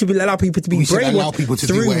we should allow people to be we should allow brainwashed people to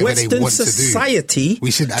do through whatever they Western want to do. society.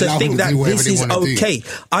 We should to allow think people to that do whatever this they is want to do. okay.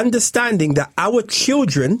 Understanding that our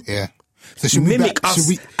children Yeah. So should we mimic ban,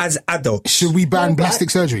 us as adults. should we ban plastic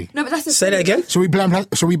surgery? No, but that's the Say thing. that again. Should we ban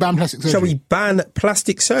plastic surgery? Shall we ban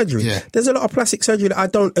plastic surgery? Yeah. There's a lot of plastic surgery that I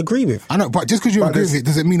don't agree with. I know, but just because you agree with it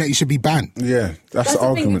doesn't mean that you should be banned. Yeah, that's the That's the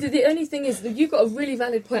argument. thing. The only thing is that you've got a really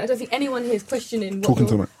valid point. I don't think anyone here is questioning. Talking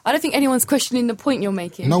to me. I don't think anyone's questioning the point you're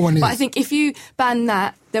making. No one is. But I think if you ban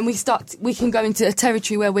that, then we can go into a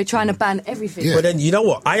territory where we're trying to ban everything. Yeah. But then, you know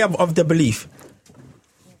what? I am of the belief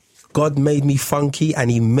God made me funky and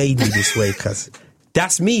he made me this way, cuz.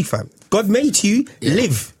 That's me, fam. God made you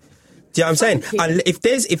live. Do you know what I'm saying? And if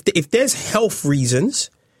there's health reasons,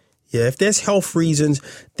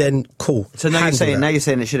 then cool. So now Handle that. you're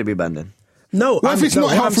saying it shouldn't be banned then? No, What if it's not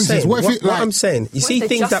what health I'm reasons? saying- What if it, what like- I'm saying, you What see if they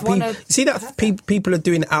things just that people, wanna see that people are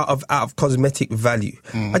doing out of cosmetic value.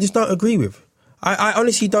 I just don't agree with. I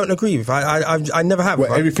honestly don't agree with. I never have.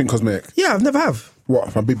 What, right? everything cosmetic? Yeah, I've never have.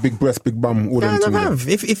 What, a big breast, big bum, all No, I them never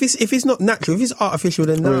things? have. If it's not natural, if it's artificial,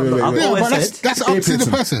 then no. Wait, I'm wait, not- wait. Yeah, always but that's said- up to the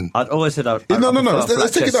piercing. person. I'd always said I'd No, prefer let's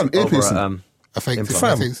flat take it chest down. Ear over, piercing. I think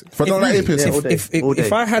Fam, if If I don't like ear piercing, all day. All day.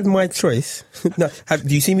 if I had my choice, no,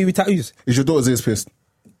 do you see me with tattoos? is your daughter's ears pierced?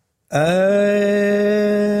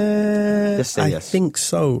 Just say I yes. think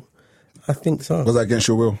so. Was that against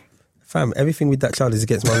your will? Fam, everything with that child is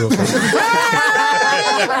against my will.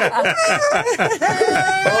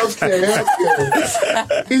 Okay.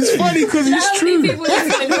 it's funny because it's How true. many people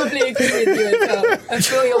listening probably agree with you as well? I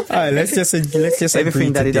feel your pain. All right, let's just Everything agree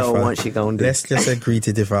to Daddy don't differ. want, she gon' do. Let's just agree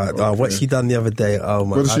to differ. Oh, what she done the other day? Oh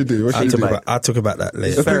my! What did she do? What did she do? I'll talk about that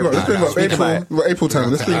later. Let's bring up Speak about April. What April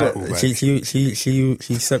time? Let's bring up. Alright,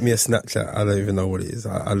 She sent me a Snapchat. I don't even know what it is.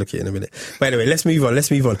 I'll look at it in a minute. But anyway, let's move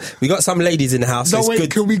on. We got some ladies in the house. So No, it's wait,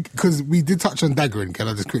 good. can we? Because we did touch on daggering. Can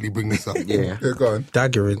I just quickly bring this up? Yeah. Yeah, go on.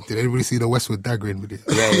 Daggering. Did anybody see the Westwood daggering video?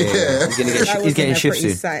 Yeah. That He's getting wasn't a shift pretty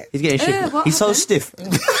soon. sight. He's getting Yeah, shift. what He's so happened? stiff.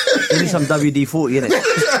 He needs some WD-40,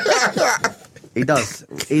 innit? He does.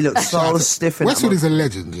 He looks so stiff in that Westwood mug. is a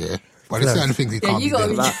legend, yeah. But there's certain things he can't you be gotta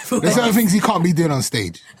doing. be careful. There's certain things he can't be doing on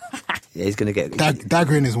stage. Yeah, he's gonna get.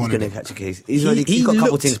 Daggering is one He's of gonna them. catch a case. He's got a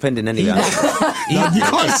couple looked- things pending anyway. You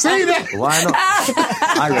can't say that. Why not?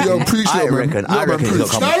 I reckon. Yo, preach I it, man. reckon. Yo, I reckon man,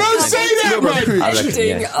 he's got a preach. No, couple. don't say that, No, man, man. preach. I reckon.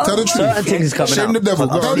 Yeah. Tell the Certain truth. things is coming Shame out. the devil.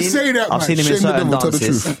 Go Don't on. say that, I've man. seen him in Shame the certain devil, tell the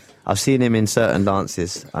dances. truth. I've seen him in certain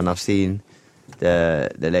dances, and I've seen the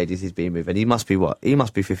ladies he's been with, and he must be what? He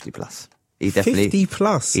must be 50 plus. He's definitely 50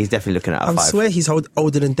 plus. He's definitely looking at a I 5. swear he's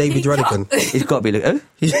older than David Rodigan. He's got to be looking.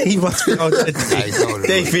 He must be older than he's older.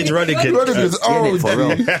 David Rodigan. Rodigan's old. For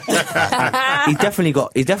real.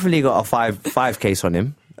 He's definitely got a five case on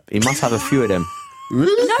him. He must have a few of them.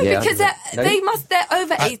 Really? No, Yeah. because they're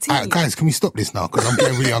over 18. Guys, can we stop this now? Because I'm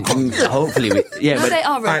getting really uncomfortable. Hopefully, no, but they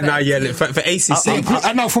are over Nah, 18. yeah, look, for Ace's sake.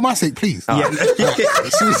 No, for my sake, please.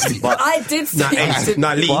 Seriously. I did say Ace,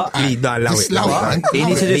 nah, Lee, What? allow Just it. allow it, man. he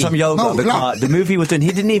needs to do some yoga No, because the movie he was doing,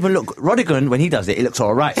 he didn't even look. Rodigan, when he does it, it looks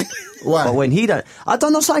all right. Why? But when he does, I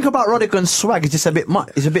don't know, something about Rodigan's swag is just a bit much.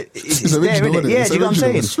 It's a bit. It's there, original, isn't it? isn't it? Yeah, It's do you know what I'm original,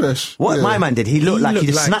 saying? it's fresh. What Yeah. my man did, he looked like he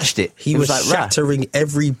looked just snatched it. He It was like, rah. shattering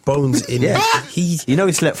every bones in Yeah. him. You know,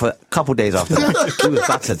 he slept for a couple days after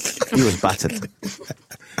that. He was battered.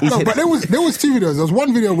 He's No, hit- but there was two videos. There was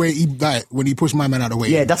one video where he like when he pushed my man out of the way.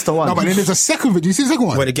 Yeah, that's the one. No, but then there's a second video. You see the second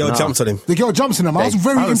one? Where the girl jumps on him. The girl jumps in him. I was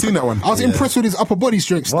very I haven't seen that one. I was impressed with his upper body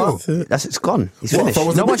strength still. It's gone. He's What, finished. if I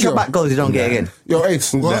was No, a once big your girl? back goes, you don't get it again. Yo,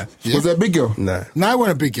 Ace, What? was that a big girl? Nah. No, I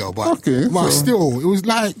wasn't a big girl, but Okay, but so- still, it was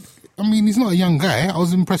like. I mean, he's not a young guy. I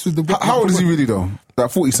was impressed with the. How old is he really though? Like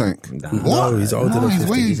 40 something. What? No, he's older than he's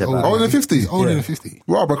 50. way He's older. about- Older than 50? He's older Yeah. than 50.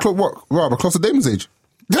 Robert, close to Damon's age.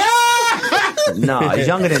 No, he's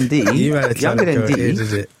younger than D. You had a Younger than D.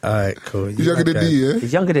 Is it? All right, cool. He's younger than D, yeah?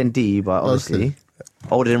 He's younger than D, but obviously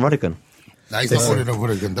older than Rodigan. Nah, he's not older than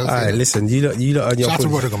Rodigan. Don't All say right, that. listen, you lot on your Shout out to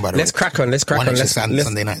phones. Rodigan, by the Let's way. crack on. Let's crack One on. extra Let's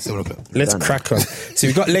Sunday night, 7 o'clock. Let's crack on. So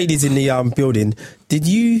we've got ladies in the building. Did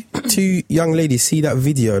you two young ladies see that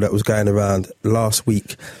video that was going around last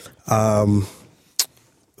week?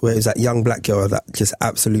 Where it was that young black girl that just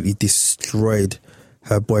absolutely destroyed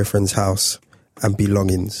her boyfriend's house and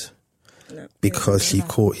belongings because she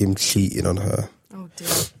caught him cheating on her. Oh dear.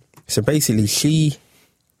 So basically, she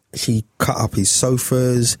she cut up his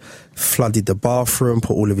sofas, flooded the bathroom,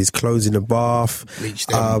 put all of his clothes in the bath, Bleached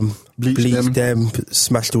them. bleached them,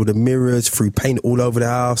 smashed all the mirrors, threw paint all over the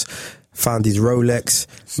house, found his Rolex,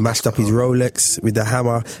 smashed up his Rolex with the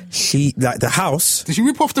hammer. She, like the house, Did she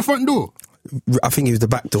rip off the front door? I think it was the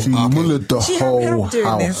back door. She mullered the She had whole help doing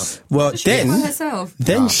house. this. Well, By then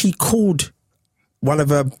herself. she called one of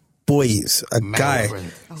her boys, a Male guy,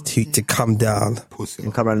 friend. to come down. Pussy.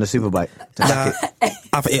 And come around the superbike. Nah,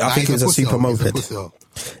 I think it was a super moped.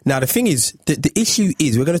 Now, the thing is, the issue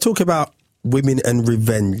is, we're going to talk about women and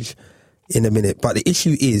revenge in a minute, but the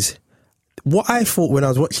issue is, what I thought when I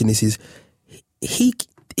was watching this is, he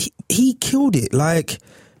killed it. Like,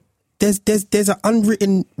 there's an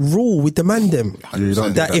unwritten rule with the man them, you don't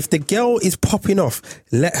do that that. if the girl is popping off,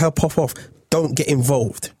 let her pop off. Don't get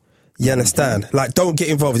involved. You understand? Like, don't get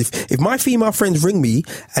involved. If my female friends ring me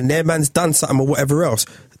and their man's done something or whatever else,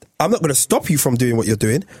 I'm not going to stop you from doing what you're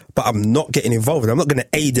doing, but I'm not getting involved. I'm not going to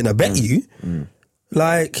aid and abet you.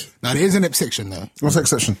 Like, Now, there is an exception, though, What's the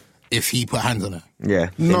exception? if he put hands on her.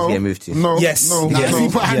 Yeah. No, Get moved to. no, Yes. no, Now, no. if he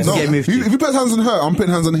put hands no. on- Get moved If he puts hands on her, I'm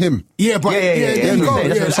putting hands on him. Yeah, but Yeah, there you that's go. what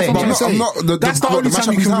I'm saying, that's what I'm That's saying. I'm not- That's the the only mash time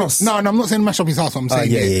up you his can. house. No, I'm not saying mash up his house. I'm saying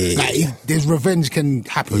yeah. like there's revenge can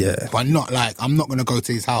happen, Yeah. but not like I'm not gonna go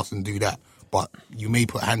to his house and do that. But you may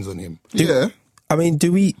put hands on him. Yeah. I mean,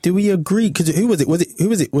 do we agree? Because who was it?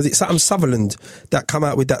 Was it Sam Sutherland that come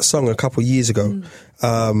out with that song a couple of years ago?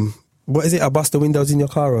 What is it? I bust the windows in your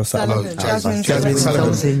car or something? Jasmine Jasmine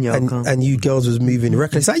Sullivan. Sullivan. in your And, car. and you girls was moving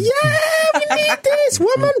reckless. Like, yeah, we need this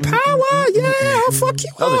woman power. Yeah, I'll fuck you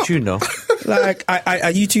That was a up. tune, though. Like,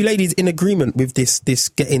 are you two ladies in agreement with this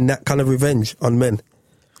getting that kind of revenge on men?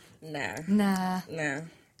 Nah. Nah. No.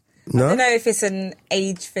 No. I don't know if it's an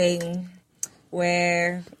age thing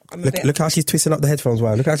where I'm a bit. Look how she's twisting up the headphones.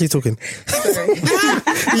 Wow, look how she's talking. Sorry.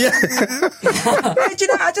 Yeah. No, do you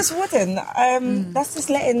know, I just wouldn't. That's just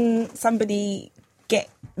letting somebody get,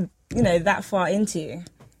 that far into you.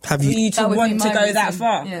 Have For you? you to That would be want to my go that reason,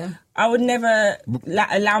 far. yeah. I would never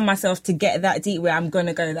allow myself to get that deep where I'm going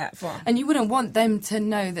to go that far. And you wouldn't want them to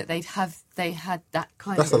know that they had that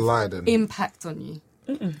kind That's of a lie, then. impact on you.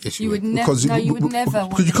 Yes, You would Because never. No, you would never. want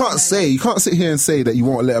Because you them to know can't say, you can't sit here and say that you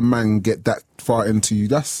won't let a man get that far into you.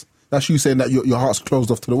 That's you saying that your heart's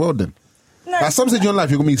closed off to the world. Then, No. at some stage in your life,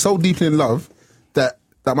 you're gonna be so deeply in love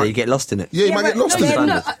that might You get lost in it. Yeah, you might get lost in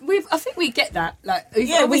No, it. I think we get that. Like,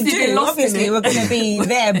 Yeah, we obviously do. we're lost Obviously, in it. we're going to be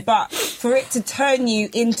there, but for it to turn you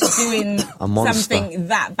into doing A monster. something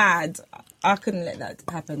that bad, I couldn't let that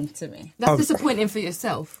happen to me. That's disappointing for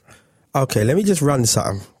yourself. Okay, let me just run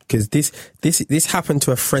something because this happened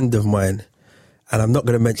to a friend of mine, and I'm not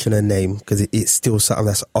going to mention her name because it's still something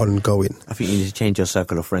that's ongoing. I think you need to change your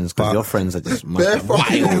circle of friends because your friends are just They're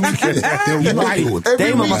fucking They're wild. Every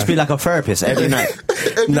Damon week. must be like a therapist every night.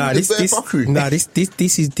 Every Nah, week they're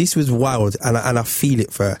fuckery. this was wild, and I feel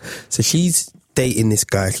it for her. So she's dating this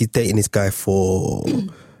guy. She's dating this guy for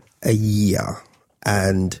a year,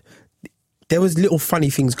 and there was little funny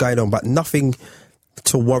things going on, but nothing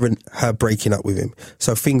to warrant her breaking up with him.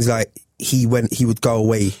 So things like he would go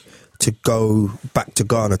away to go back to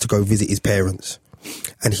Ghana to go visit his parents,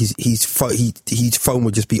 and his phone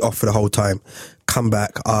would just be off for the whole time. Come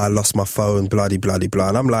back, I lost my phone, bloody blah.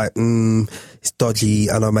 And I'm like, it's dodgy.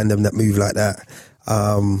 I know man them that move like that.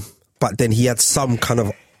 But then he had some kind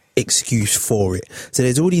of excuse for it. So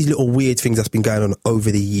there's all these little weird things that's been going on over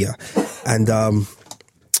the year, and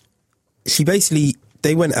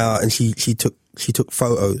they went out and she took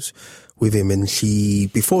photos with him, and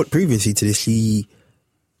previously to this, she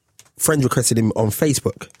friend requested him on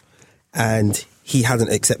Facebook, and he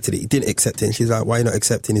hasn't accepted it. He didn't accept it, and she's like, "Why are you not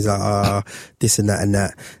accepting?" He's like, this and that and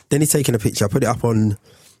that. Then he's taken a picture, put it up on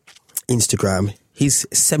Instagram. He's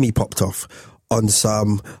semi-popped off on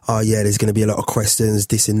some, there's going to be a lot of questions,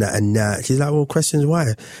 this and that and that. She's like, well, questions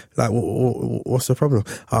why? Like, what's the problem?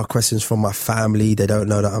 Questions from my family. They don't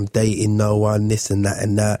know that I'm dating no one, this and that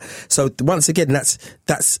and that. So once again, that's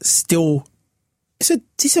still, it's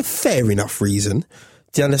a fair enough reason.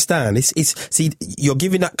 Do you understand? See, you're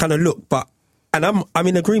giving that kind of look, and I'm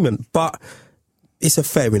in agreement, but it's a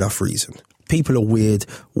fair enough reason. People are weird,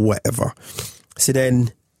 whatever. So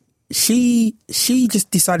then she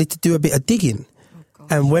just decided to do a bit of digging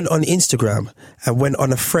and went on Instagram and went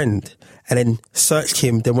on a friend and then searched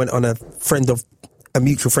him, then went on a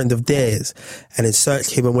mutual friend of theirs, and then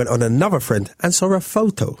searched him and went on another friend and saw a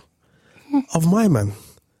photo of my man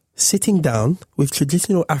sitting down with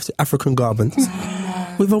traditional African garments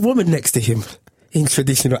with a woman next to him in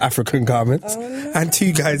traditional African garments and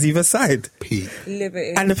two guys either side.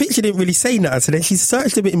 Liberty. And the picture didn't really say nothing. So then she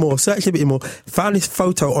searched a bit more, found this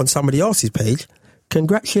photo on somebody else's page,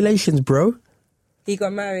 Congratulations, bro. He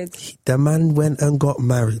got married. The man went and got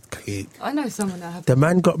married. I know someone that have. The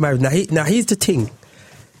man got married. Now here's the thing.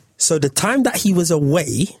 So the time that he was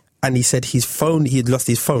away and he said he had lost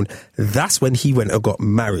his phone, that's when he went and got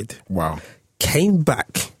married. Wow. Came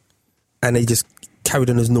back and they just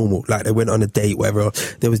carried on as normal. Like they went on a date, whatever.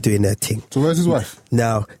 They was doing their thing. So where's his wife?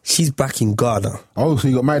 Now, she's back in Ghana. Oh, so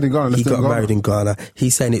he got married in Ghana. He got married in Ghana.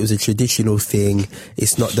 He's saying it was a traditional thing.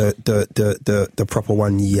 It's not the proper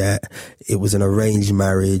one yet. It was an arranged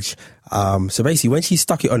marriage. So basically, when she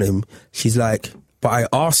stuck it on him, she's like, but I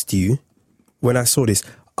asked you, when I saw this,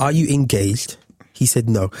 are you engaged? He said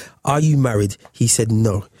no. Are you married? He said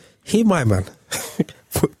no. Hear my man.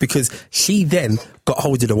 Because she then got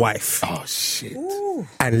hold of the wife. Oh, shit.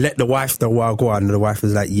 And let the wife know while go on. And the wife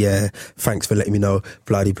was like, yeah, thanks for letting me know,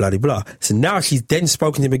 blah, blah, blah, blah. So now she's then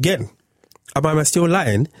spoken to him again. Am I still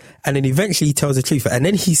lying? And then eventually he tells the truth. And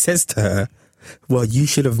then he says to her, well, you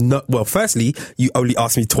should have not. Well, firstly, you only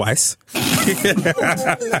asked me twice.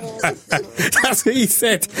 That's what he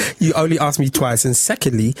said. You only asked me twice. And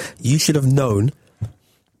secondly, you should have known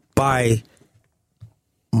by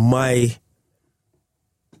my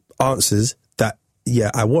answers that,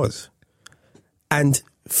 yeah, I was. And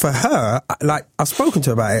for her, like, I've spoken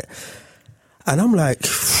to her about it, and I'm like,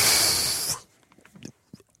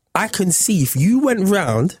 I can see if you went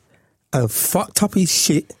round and fucked up his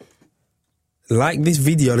shit, like this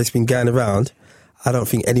video that's been going around, I don't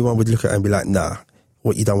think anyone would look at it and be like, nah,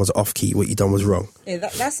 what you done was off key, what you done was wrong. Yeah,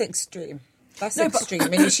 that's extreme. That's extreme.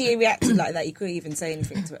 And if she reacted like that, you couldn't even say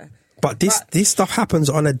anything to her. But this stuff happens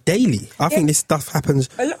on a daily. I think this stuff happens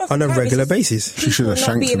on a regular basis. She should have Not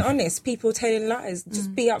shanked being him. honest, people telling lies.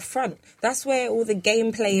 Just be upfront. That's where all the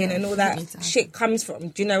game playing and all that shit comes from.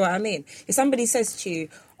 Do you know what I mean? If somebody says to you,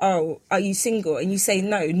 "Oh, are you single?" and you say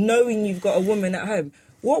no, knowing you've got a woman at home,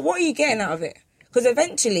 what are you getting out of it? Because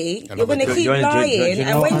eventually you're going to keep lying,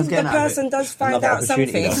 and when the person does find out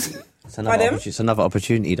something. It's another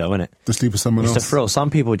opportunity, though, isn't it? To sleep with someone else. It's a thrill. Some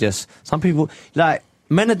people, like,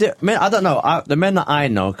 men, I don't know. The men that I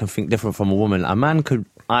know can think different from a woman. A man could.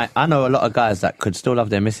 I know a lot of guys that could still love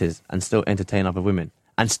their missus and still entertain other women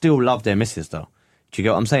and still love their missus, though. Do you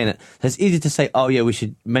get what I'm saying? It's easy to say, oh yeah,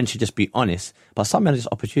 men should just be honest, but some men are just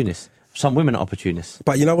opportunists. Some women are opportunists.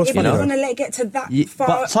 But you know what's If funny? you want to let it get to that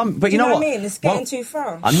far, but you know what? I mean? It's getting too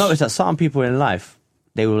far. I noticed that some people in life,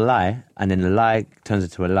 they will lie, and then the lie turns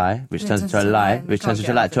into a lie, which turns into a lie, which turns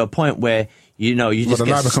into a lie, to a point where you just the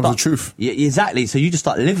get lie becomes stuck. the truth. Yeah, exactly. So you just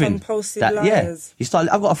start living Compulsive that. liars. Yeah, you start.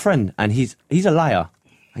 I've got a friend, and he's a liar.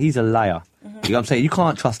 He's a liar. You know what I'm saying? You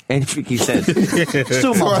can't trust anything he says.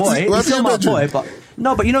 Still my boy. He's still my boy, but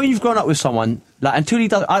no. But you know, you've grown up with someone like until he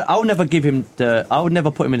does. I'll never give him I would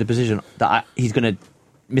never put him in the position that he's gonna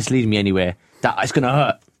mislead me anywhere. That it's gonna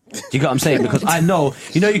hurt. Do you get what I'm saying? Because I know,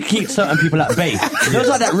 you keep certain people at bay. There's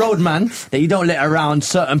like that road man that you don't let around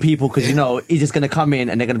certain people because he's just going to come in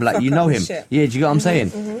and they're going to be like, Fuck you know up him. shit. Yeah, do you get what I'm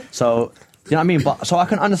saying? So, do you know what I mean? But so I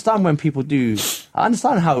can understand when people do. I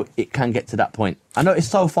understand how it can get to that point. I know it's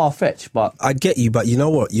so far fetched, but I get you, but you know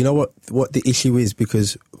what? You know what the issue is?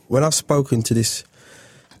 Because when I've spoken to this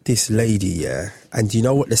lady, yeah, and you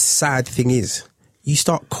know what the sad thing is? You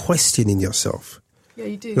start questioning yourself. Yeah,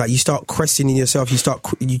 you do. Like you start questioning yourself. You start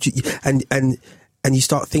and you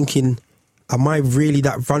start thinking, am I really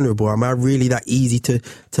that vulnerable? Am I really that easy to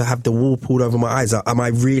have the wool pulled over my eyes? Am I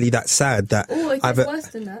really that sad that Oh, it gets worse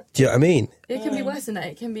than that. Do you know what I mean? It can be worse than that.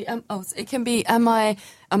 It can be. It can be. Am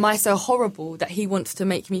I so horrible that he wants to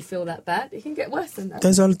make me feel that bad? It can get worse than that.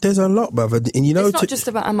 There's a lot, brother, and you know. It's not just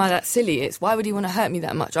about am I that silly. It's why would he want to hurt me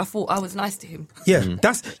that much? I thought I was nice to him. Yeah,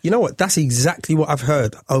 that's That's exactly what I've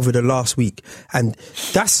heard over the last week, and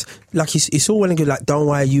that's like it's all well and good. Like, don't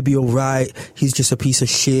worry, you be all right. He's just a piece of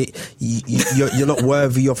shit. You're not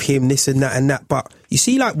worthy of him. This and that. But you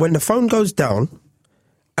see, like when the phone goes down,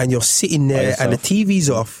 and you're sitting there and the TV's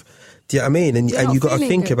off. Do you know what I mean? And you got to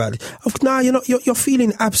think about it. Nah, you're not. You're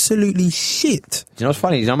feeling absolutely shit. do you know what's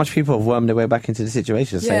funny? You know how much people have wormed their way back into the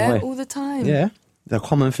situation the same way? all the time. Yeah, it's a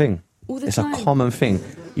common thing. All the it's time. a common thing.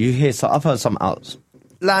 You hear, I've heard some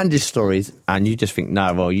outlandish stories, and you just think,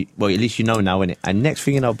 nah, well, at least you know now, innit? And next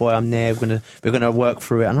thing you know, boy, I'm there. We're gonna work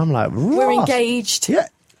through it, and I'm like, We're engaged. Yeah,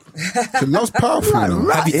 So love's powerful, you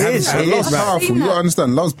know. it is. Love's powerful. You got to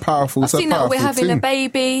understand. Love's powerful. I've It's a seen that powerful we're having thing. a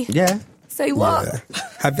baby. Yeah. Say what?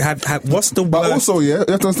 Have what's the But worst? also, yeah,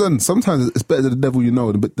 you have to understand. Sometimes it's better than the devil you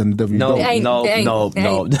know than the devil you No, don't. It ain't, no, it ain't, no, it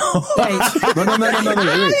no, ain't. no.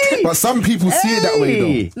 No. But some people see it that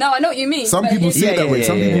way, though. No, I know what you mean. Some but people it's- see it that way. yeah,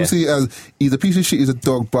 Some yeah, people yeah. see it as he's a piece of shit, he's a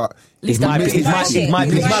dog, but Least my- I'm it's doing my- my it's shit. my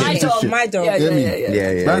piece of my shit. dog, my dog. Yeah, Get me?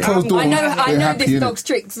 Yeah. Man told dogs, I know they're this happy, innit? dog's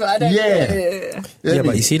tricks, but I don't. Yeah. Yeah,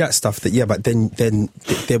 but you see that stuff that but then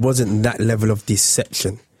there wasn't that level of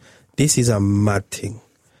deception. This is a mad thing.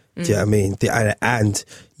 Do you know what I mean? And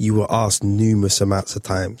you were asked numerous amounts of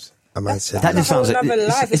times. A man said, That just Whole sounds. another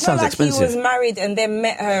life. It It's not sounds like he expensive. was married and then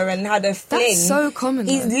met her and had a fling. so common,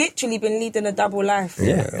 He's though. literally been leading a double life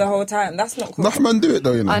Yeah. the whole time. That's not cool. Enough men do it,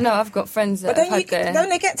 though, you know. I know. I've got friends that But have had their. don't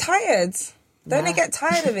they get tired? Don't they get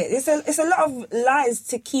tired of it? It's a lot of lies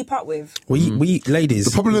to keep up with. we ladies.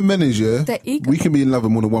 The problem with men is, yeah, They're ego. we can be in love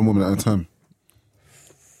with more than one woman at a time.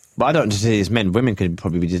 But I don't just say it's men. Women could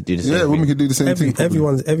probably just do the same. Yeah, thing. women can do the same thing.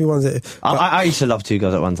 probably. Everyone's. I used to love two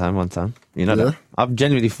girls at one time. You know Yeah. that? I've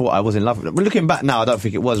genuinely thought I was in love with them. But looking back now, I don't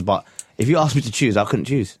think it was. But if you asked me to choose, I couldn't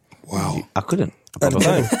choose. Wow. I couldn't. I At the probably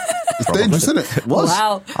time. couldn't. It's dangerous, isn't it? It was.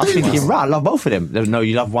 Wow. I was thinking, right, I love both of them. No,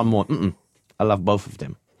 you love one more. I love both of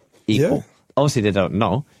them. Equal. Yeah. Obviously, they don't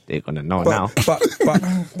know. They're gonna know now.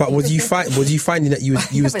 But was you finding that you was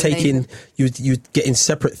haven't taking you was getting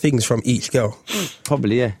separate things from each girl?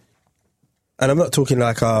 Probably, yeah. And I'm not talking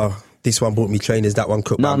like this one bought me trainers, that one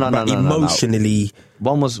cooked. No, but no. Emotionally,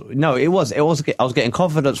 One was no. It was. I was getting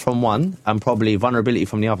confidence from one and probably vulnerability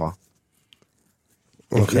from the other.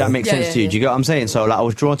 If Okay. that makes Yeah, sense yeah, to you. yeah. Do you get what I'm saying? So like, I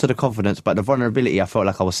was drawn to the confidence, but the vulnerability, I felt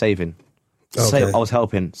like I was saving. Okay. I was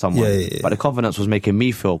helping someone. Yeah. But the confidence was making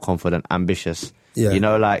me feel confident, ambitious. Yeah. You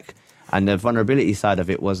know, like, and the vulnerability side of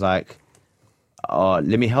it was like, let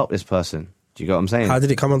me help this person. Do you get what I'm saying? how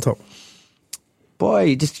did it come on top?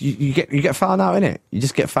 Boy, you get found out, innit? You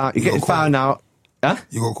just get found. You You get got found out. Huh?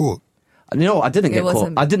 You got caught. No, I didn't It get caught.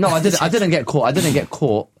 wasn't. I didn't. No, I didn't. I didn't get caught. I didn't get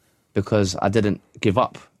caught because I didn't give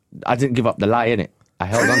up. I didn't give up the lie, innit? I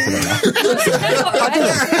held on to the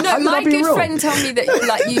lie. No, my I'll be good real. friend told me that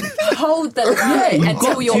you hold the lie you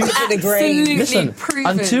until got you're to the grave. absolutely Listen,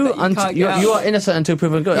 proven until that you can't get you out. are innocent until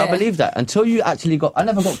proven guilty. I Yeah. believe that. Until you actually got, I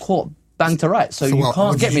never got caught bang to right, so you what, can't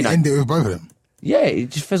what get did me you now. end it with both of them? Yeah, it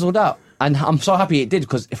just fizzled out, and I'm so happy it did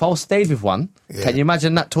because if I was stayed with one, Yeah. can you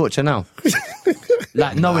imagine that torture now?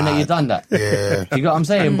 Like knowing that you've done that. Yeah. You got what I'm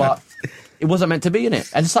saying? But it wasn't meant to be, innit?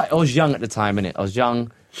 And it's like I was young at the time, innit? I was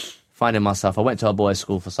young, finding myself. I went to a boys'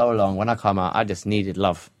 school for so long. When I come out, I just needed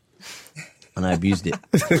love. And I abused it.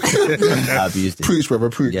 I abused it. Preach, brother,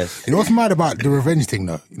 preach. Yes. You know what's mad about the revenge thing,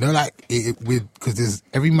 though? You know, like because there's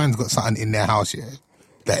every man's got something in their house, yeah.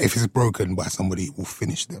 That if it's broken by somebody, it will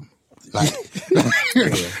finish them. Like,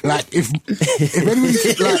 like if anybody,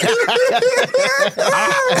 like,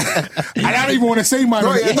 I don't even want to say mine.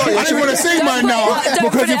 I don't want to say mine now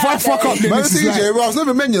Don't because put it if I out fuck there. up, then Man, this is CJ, like, bro, it's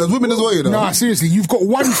never men, there's women as well, you know. nah, seriously, you've got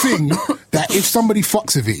one thing that if somebody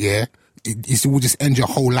fucks with it, yeah, it will just end your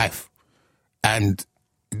whole life. And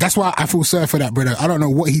that's why I feel sorry for that brother. I don't know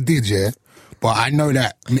what he did, yeah, but I know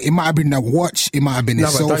that it might have been that watch, it might have been No,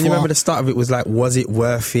 his but sofa. don't you remember the start of it was like, was it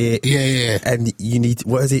worth it? Yeah. And you need,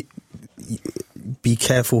 was it? Be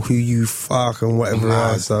careful who you fuck and whatever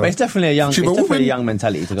Mad. else. So. But it's definitely a young, See, it's but definitely a women- young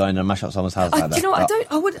mentality to go in and mash up someone's house like Do that. you know what?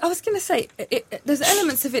 But I was going to say, there's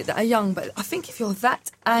elements of it that are young, but I think if you're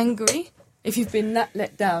that angry, if you've been that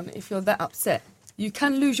let down, if you're that upset, you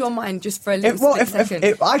can lose your mind just for a little second.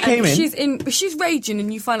 if I came and she's raging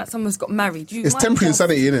and you find out someone's got married. You It's might temporary just-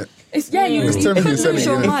 insanity, innit? It's, yeah, you, It's you temporary can lose insanity,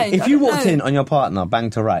 your yeah. mind. if I you don't walked know. in on your partner bang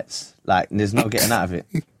to rights, like there's no getting out of it.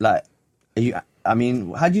 Like, I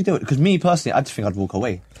mean, how do you do it? Because me personally, I just think I'd walk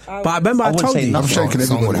away. But I remember I wouldn't told say you. nothing. I'm shaking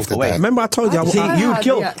Someone everybody. have to Walk away. die. Remember I told you. I I, see, See, I, you had would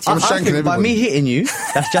kill. reaction. I I'm shanking think by everybody. me hitting you,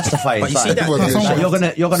 that's justifying. But you see that-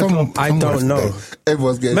 Like, you're gonna Someone- I don't know.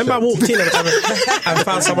 Everyone's getting Remember I shot. walked in and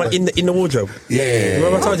found someone in the wardrobe. Yeah.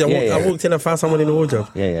 Remember I told you Yeah. I walked in and found someone in the wardrobe.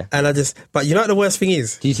 Yeah. And but you know what the worst thing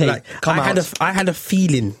is? Do you say, like, "Come I out"? had a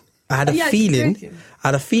feeling. I had a Yeah, feeling. joking. I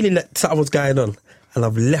had a feeling that something was going on, and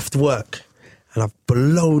I've left work, and I've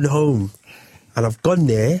blown home, and I've gone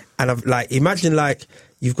there, and I've like imagine like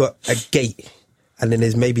you've got a gate, and then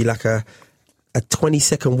there's maybe like a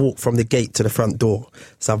 20-second walk from the gate to the front door.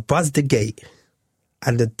 So I've buzzed the gate.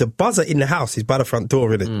 And the buzzer in the house is by the front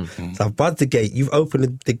door, isn't it? Mm-hmm. So I've buzzed the gate. You've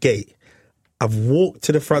opened the gate. I've walked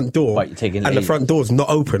to the front door, But you're taking and the ages. front door's not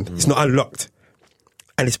open. It's not unlocked.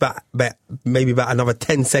 and it's maybe about another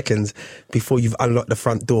 10 seconds before you've unlocked the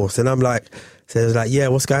front door. So then I'm like, yeah,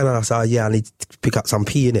 what's going on? I said, yeah, I need to pick up some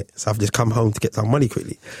pee in it. So I've just come home to get some money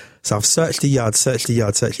quickly. So I've searched the yard,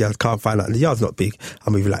 can't find out. And the yard's not big.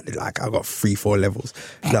 I'm even like I've got 3-4 levels.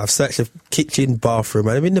 Now I've searched the kitchen, bathroom,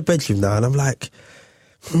 and I'm in the bedroom now, and I'm like,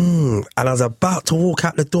 and I was about to walk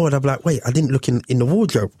out the door, and I'm like, wait, I didn't look in the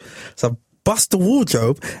wardrobe. So I bust the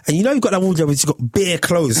wardrobe, and you know you've got that wardrobe, it's got bare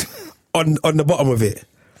clothes on the bottom of it.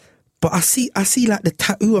 But I see like the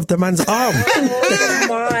tattoo of the man's arm. Oh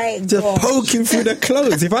my Just God. poking through the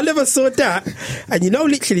clothes. If I never saw that, and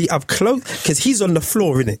literally I've closed, because he's on the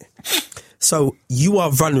floor, innit? So you are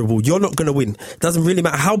vulnerable. You're not going to win. Doesn't really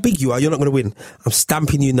matter how big you are. You're not going to win. I'm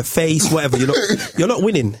stamping you in the face, whatever. You're not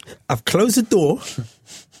winning. I've closed the door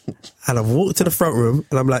and I've walked to the front room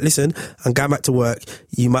and I'm like, listen, I'm going back to work.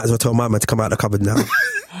 You might as well tell Mama to come out of the cupboard now.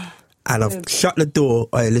 And I've shut the door.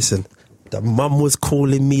 Hey, listen. The mum was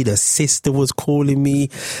calling me. The sister was calling me.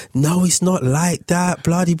 No, it's not like that.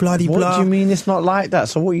 Bloody, bloody, blah. What do you mean it's not like that?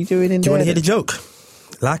 So what are you doing in Do you there? want to hear the joke?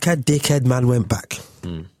 Like a dickhead, man went back.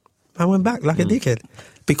 I went back like a dickhead.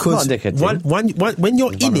 Because Not a dickhead, when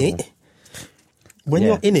you're in it,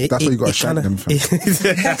 you're in it, That's what you got to shank them for.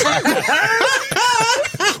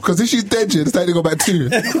 Because if she's dead, it's time to go back too.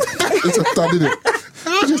 It's just done, isn't it?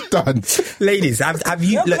 It's just done. Ladies, have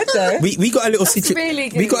you? Look, we got a little really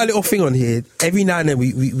good. we got a little thing on here. Every now and then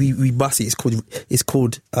we bust it. It's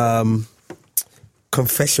called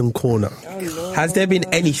Confession Corner. Oh, Has there been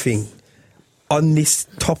anything on this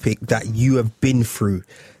topic that you have been through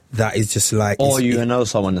that is just like, Or you know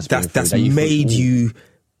someone that's been through that's that you made thought, "Ooh." you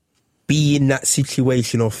be in that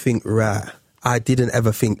situation or think, right, I didn't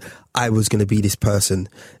ever think I was going to be this person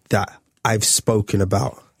that I've spoken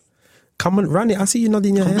about. Come on, run it. I see you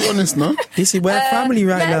nodding your Be head. honest, no? This is we're family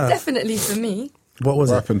right yeah, now. definitely for me. What was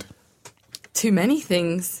What it? happened? Too many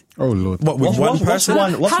things. Oh, Lord. What, with one person?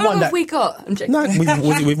 What's How one long that? have we got? I'm joking. No,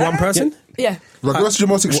 was it with one person? Yeah. Like, what's your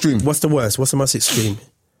most extreme? What's the worst? What's the most extreme?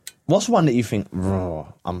 What's one that you think?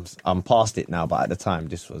 I'm past it now, but at the time,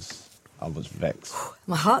 I was vexed.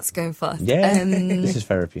 My heart's going fast. Yeah, this is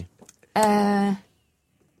therapy. Oh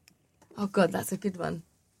God, that's a good one.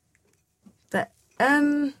 There's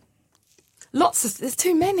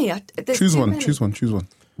too many. Choose one.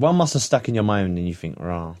 One must have stuck in your mind, and you think,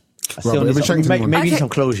 "Rah." Well, never shanked anyone. Maybe Okay. some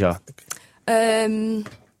closure.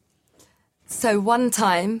 So one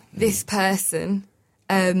time, this person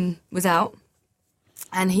was out,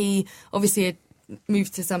 and he obviously had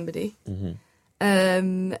moved to somebody,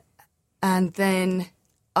 and then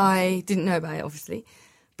I didn't know about it, obviously,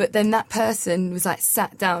 but then that person was like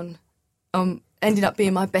sat down, ended up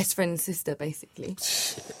being my best friend's sister, basically.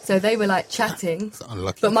 So they were like chatting,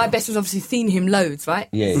 unlucky. but my best friend's obviously seen him loads, right?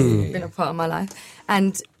 Yeah. Been a part of my life,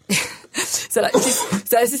 and so like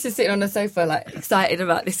so I was just sitting on the sofa like excited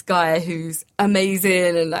about this guy who's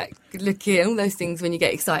amazing and like good looking, all those things when you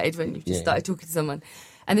get excited when you've just started talking to someone,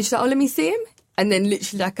 and then she's like, "Oh, let me see him," and then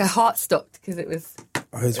literally like her heart stopped because it was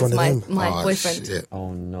It's one of my them. my boyfriend. Shit.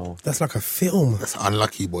 Oh no. That's like a film. That's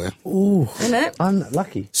unlucky, boy. Ooh. Isn't it?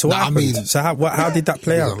 Unlucky. So what No, I happened? mean- So how did that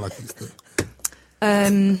play He's out? unlucky still.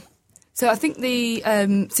 So I think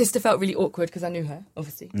the sister felt really awkward because I knew her,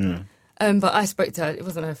 obviously. But I spoke to her. It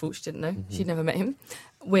wasn't her fault. She didn't know. She'd never met him.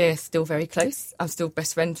 We're still very close. I'm still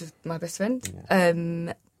best friends with my best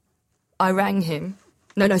friend. I rang him.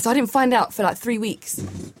 No. So I didn't find out for like 3 weeks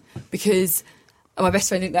because my best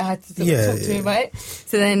friend didn't know how to talk to me about it.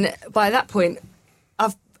 So then by that point,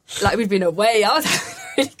 we'd been away. I was having a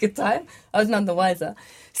really good time. I was none the wiser.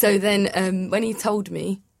 So then when he told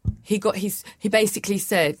me, he basically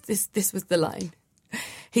said, this was the line.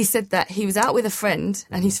 He said that he was out with a friend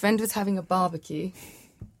and his friend was having a barbecue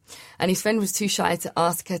and his friend was too shy to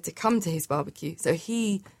ask her to come to his barbecue. So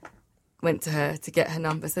he went to her to get her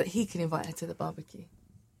number so that he could invite her to the barbecue.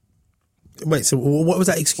 Wait, so what was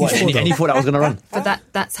that excuse for? And he thought that was going to run. But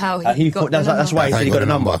that's how He got thought the that's number. why he said he got a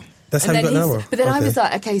number. That's how you got the number. But then I Okay. was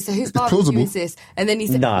like, okay, so whose barbecue plausible. is this? And then he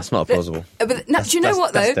said, Nah, it's not plausible. But do you know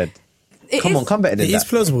what though? Dead. It Come is- on, come better than It is that.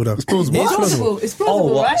 plausible though. It's plausible. It's plausible. It's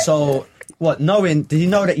plausible, what? right? So what? Knowing? Did he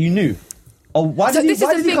know that you knew? Oh, why So did he? this is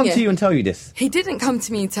Why the did he thing, come yeah. to you and tell you this? He didn't come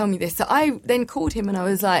to me and tell me this. So I then called him and I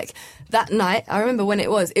was like, that night, I remember when it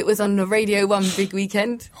was on the Radio 1 big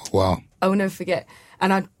weekend. Wow. I will never forget.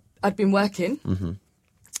 And I'd been working.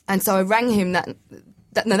 And so I rang him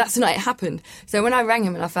that's the night it happened. So when I rang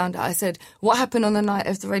him and I found out, I said, what happened on the night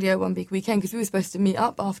of the Radio 1 big weekend? Because we were supposed to meet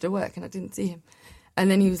up after work and I didn't see him.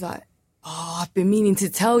 And then he was like, oh, I've been meaning to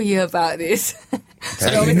tell you about this.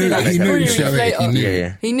 So he knew, like he 3 knew, weeks Sherry, he later. knew.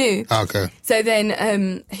 Yeah. He knew. Okay. So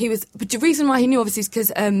then he was, but the reason why he knew obviously is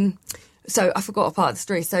because So I forgot a part of the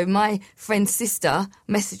story. So my friend's sister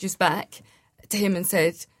messages back to him and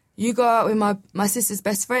said, "You go out with my sister's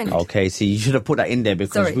best friend." Okay, see, you should have put that in there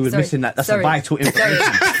because we were missing that. That's a vital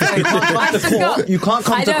information. You can't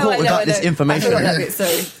come to court without this information. I forgot that bit,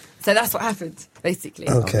 sorry. So that's what happened, basically.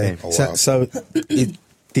 Okay. Oh, wow. So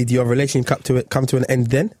did your relationship come to an end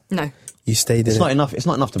then? No. You stayed in It's it? not enough. It's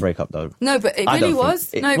not enough to break up, though. No, but it I really don't was.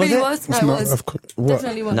 think- No, it was really it? was. No, It's it not, was. of course. What?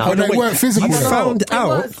 Definitely was. No. Oh, they weren't physical. You though. found It out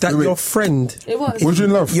was. that Wait. your friend. It was. Was you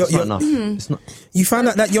in love? It's not enough. It's not. You found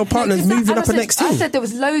out that your partner's moving up the next I team. said there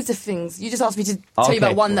was loads of things. You just asked me to tell you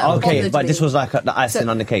about one that Okay, bothered but me. this was like the icing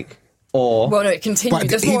on the cake. Or Well, no, it continued. But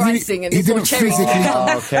There's he more didn't- icing and he there's more didn't cherries.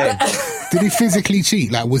 physically- okay. Did he physically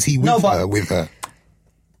cheat? Like, was he with No, but- her? With her?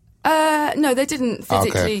 No, they didn't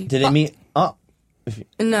physically. Did but- it meet up?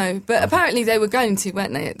 No, but apparently they were going to,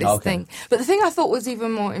 weren't they, at this Okay. thing? But the thing I thought was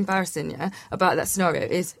even more embarrassing, about that scenario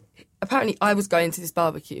is apparently I was going to this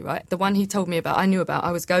barbecue, right? The one he told me about, I knew about,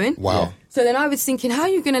 I was going. Wow. So then I was thinking, how are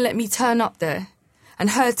you going to let me turn up there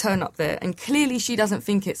and her turn up there? And clearly she doesn't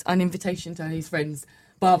think it's an invitation to his friend's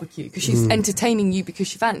barbecue because she's entertaining you because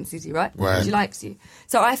she fancies you, right? Right. She likes you.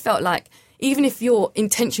 So I felt like even if your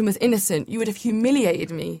intention was innocent, you would have humiliated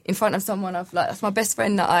me in front of someone I've like, that's my best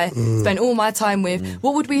friend that I spent all my time with.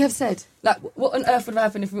 What would we have said? Like, what on earth would have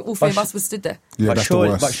happened if all three of us were stood there? Yeah, but that's surely,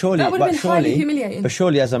 the worst. but surely, That would have been highly humiliating. But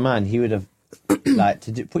surely, as a man, he would have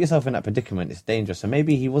put yourself in that predicament. It's dangerous. So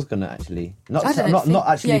maybe he was gonna actually not I don't not think- not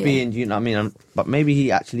actually yeah, yeah. being. You know what I mean? But maybe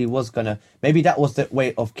he actually was gonna. Maybe that was the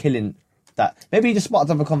way of killing that. Maybe he just sparked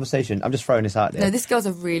up a conversation. I'm just throwing this out there. No, this girl's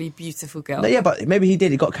a really beautiful girl. No, yeah, but maybe he did.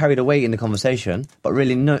 He got carried away in the conversation, but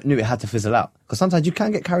really knew it had to fizzle out. Because sometimes you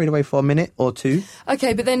can get carried away for a minute or two.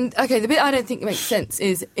 Okay, but then, the bit I don't think makes sense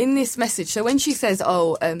is in this message. So when she says,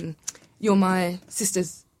 you're my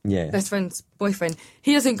sister's best friend's boyfriend,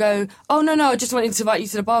 he doesn't go, oh, no, I just wanted to invite you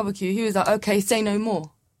to the barbecue. He was like, okay, say no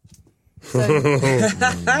more. So,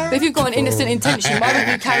 but if you've got an innocent intention, why would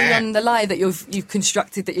you carry on the lie that you've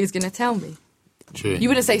constructed that he was going to tell me? True. You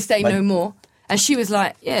wouldn't say no more. And she was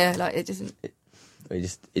like, yeah, like it doesn't.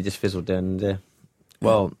 It just fizzled there and there.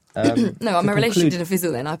 Well, No, my relationship didn't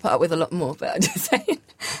fizzle then. I put up with a lot more, but I'm just saying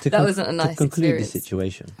that wasn't a nice to conclude experience. the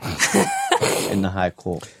situation in the High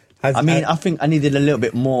Court. Has- I think I needed a little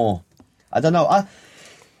bit more. I don't know.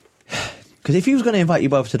 Because if he was going to invite you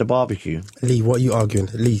both to the barbecue, Lee, what are you arguing?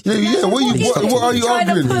 Lee. Yeah. What are you Trying to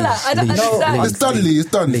arguing? pull out. I don't understand. It's done, Lee. It's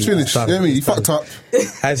done. It's Lee, finished. done. You know what I mean? You It's done. fucked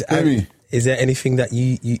up. Has- me. Is there anything that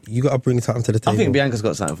you got to bring something to the table? I think Bianca's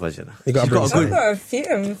got something for you. You gotta She's bring got a something. I've good. got a few.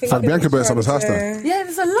 I'm thinking Bianca which burnt someone's one house to- down. Yeah,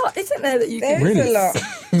 there's a lot, isn't there, that you There can... is a lot.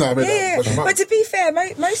 No, I mean, Yeah, but to be fair,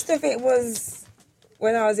 most of it was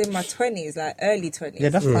when I was in my 20s, like early 20s. Yeah,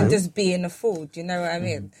 that's fine. Just being a fool, do you know what I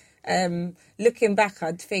mean? Looking back,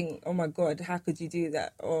 I'd think, oh my God, how could you do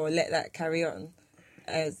that or let that carry on?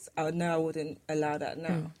 As I know I wouldn't allow that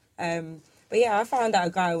now. But yeah, I found out a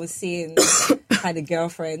guy I was seeing had a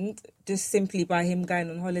girlfriend just simply by him going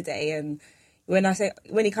on holiday. And when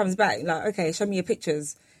he comes back, like, okay, show me your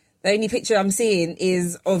pictures. The only picture I'm seeing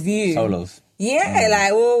is of you. Solos. Yeah,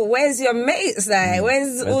 like, well, where's your mates? Like,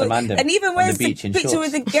 where's the man them and even on where's the the beach in picture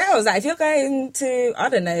shorts? with the girls? Like, if you're going to, I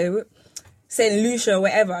don't know, St. Lucia or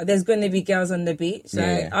whatever, there's going to be girls on the beach. Like,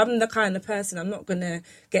 Yeah. I'm the kind of person, I'm not going to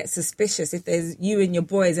get suspicious if there's you and your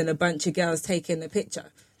boys and a bunch of girls taking a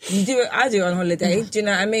picture. You do it, I do it on holiday. Do you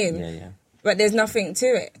know what I mean? Yeah. But there's nothing to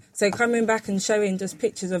it. So coming back and showing just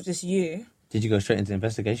pictures of just you. Did you go straight into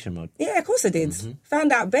investigation mode? Yeah, of course I did.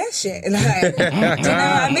 Found out bare shit. Like, do you know what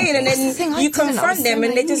I mean? And That's the thing, then I you didn't. I was confront so them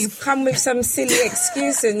and they naive. just come with some silly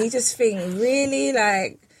excuse and you just think, really?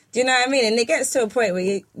 Like, do you know what I mean? And it gets to a point where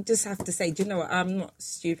you just have to say, do you know what? I'm not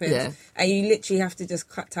stupid. Yeah. And you literally have to just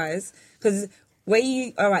cut ties. Because when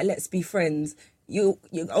you, all right, let's be friends, you're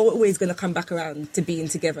always going to come back around to being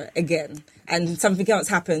together again. And something else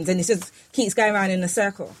happens and it just keeps going around in a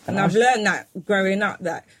circle. And I've learned that growing up,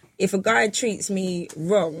 that if a guy treats me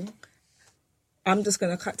wrong, I'm just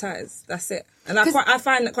going to cut ties. That's it. And I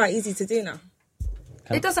find it quite easy to do now.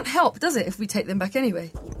 It doesn't help, does it, if we take them back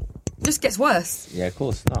anyway? It just gets worse. Yeah, of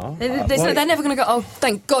course. No. They're never going to go, oh,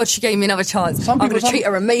 thank God she gave me another chance. I'm going to treat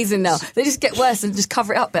her amazing now. They just get worse and just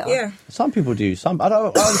cover it up better. Yeah. Some people do. I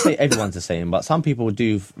don't say everyone's the same, but some people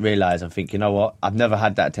do realise and think, you know what, I've never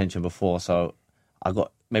had that attention before, so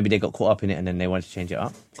maybe they got caught up in it and then they wanted to change it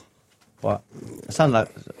up. But it sounds like.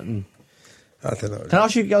 I don't know. Can I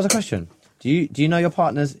ask you guys a question? Do you know your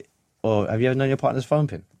partner's, or have you ever known your partner's phone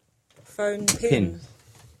pin? Phone pin. Pin.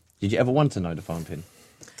 Did you ever want to know the phone pin?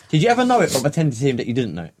 Did you ever know it but pretended to him that you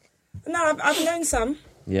didn't know it? No, I've known some.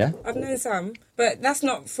 Yeah? I've known some. But that's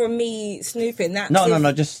not for me snooping. That's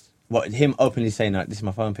No, just What, him openly saying, like, this is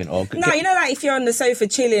my phone pin? Or No, you know, like if you're on the sofa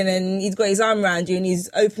chilling and he's got his arm around you and he's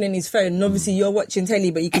opening his phone, and obviously you're watching telly,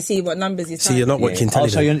 but you can see what numbers he's So you're not watching Oh, telly.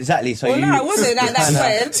 so then. you're, exactly. So Well, you, no, I wasn't at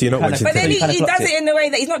that point. So you're not watching But then telly. he does it in the way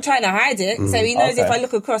that he's not trying to hide it. So he knows Okay. if I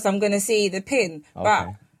look across, I'm going to see the pin. But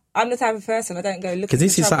Okay. I'm the type of person, I don't go looking Because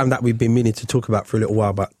this for is trouble. something that we've been meaning to talk about for a little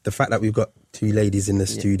while, but the fact that we've got two ladies in the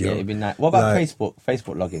studio. Yeah, it'd be nice. What about like,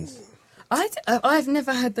 Facebook logins? I've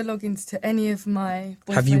never had the logins to any of my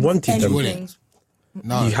boyfriends. Have you wanted them? anything.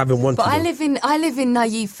 No. You haven't wanted But I them. live in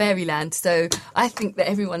naive fairyland, so I think that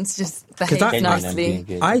everyone's just behaved that- nicely.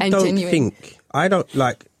 Genuine. I and don't genuine. think I don't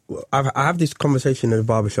like. I have this conversation in the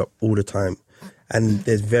barbershop all the time, and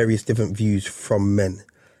there's various different views from men,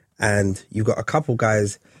 and you've got a couple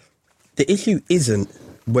guys. The issue isn't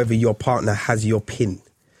whether your partner has your PIN.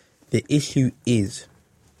 The issue is,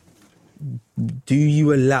 do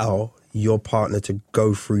you allow your partner to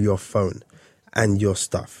go through your phone and your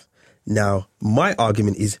stuff? Now, my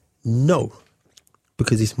argument is no,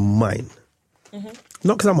 because it's mine.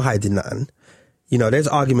 Not because I'm hiding nothing. You know, there's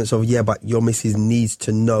arguments of, yeah, but your missus needs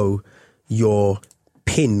to know your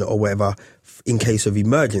PIN or whatever in case of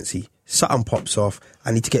emergency. Something pops off.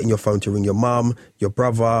 I need to get in your phone to ring your mum, your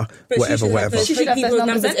brother, But whatever, she whatever. She should have people's those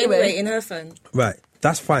numbers numbers anyway. anyway in her phone. Right,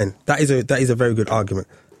 that's fine. That is a very good argument.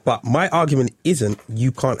 But my argument isn't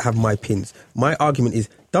you can't have my pins. My argument is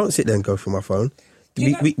don't sit there and go through my phone.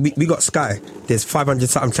 You We got Sky. There's 500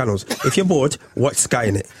 something channels. If you're bored, watch Sky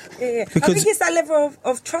in it. Yeah. I Because think it's that level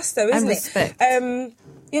of trust, though, isn't respect. it?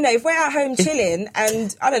 You know, if we're at home chilling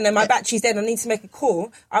and, I don't know, my battery's dead and I need to make a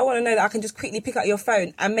call, I want to know that I can just quickly pick up your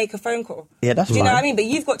phone and make a phone call. Yeah, that's Do you know fine. what I mean? But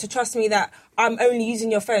you've got to trust me that I'm only using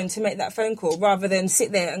your phone to make that phone call rather than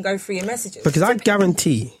sit there and go through your messages. because I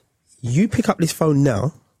guarantee you pick up this phone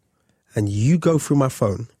now and you go through my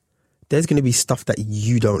phone, there's going to be stuff that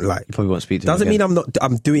you don't like. You probably won't speak to Doesn't him mean again.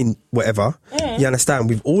 I'm doing whatever. You understand?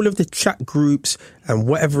 With all of the chat groups and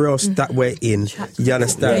whatever else that we're in, you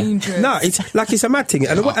understand? dangerous. No, it's like it's a mad thing.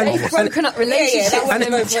 And They've broken up relationships. that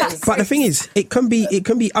and was both chats. ways. but the thing is, it can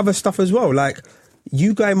be other stuff as well. Like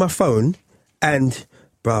you go in my phone and,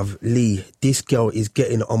 bruv, Lee, this girl is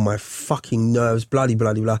getting on my fucking nerves. Bloody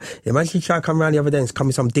blah blah. Imagine you try to come around the other day and come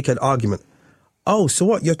with some dickhead argument. Oh, so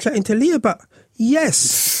what? You're chatting to Lee about?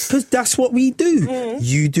 Yes, because that's what we do.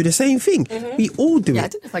 You do the same thing. We all do Yeah, I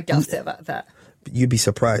it. don't know if I get upset about that. You'd be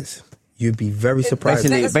surprised. You'd be very surprised.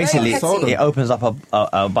 Basically, That's very petty. it opens up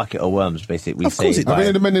a bucket of worms. Basically, we Of course say, it Have does. any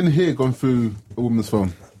of the men in here gone through a woman's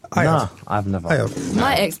phone? I Nah, have. I've never. I have.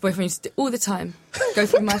 My ex-boyfriend used to all the time go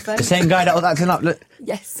through my phone. The same guy that was acting up. Look,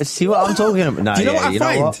 Yes. let's see what I'm talking about. Nah, Do you know yeah, what I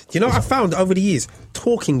find? what? Do you know what I found over the years?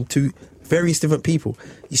 Talking to various different people.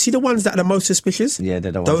 You see the ones that are the most suspicious? Yeah,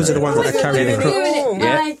 they're the ones Those that- are the ones that are carrying They're the the crook. crooks.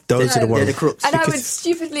 Yeah. Those are the ones. They're the crooks. And I would Because-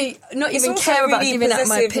 stupidly not It's even also care about really giving out my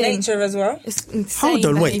possessive pin. nature as well. It's insane Hold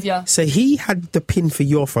on, behaviour. wait. So he had the pin for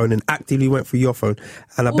your phone and actively went through your phone,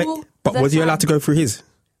 and I bet. All But the was you time. allowed to go through his?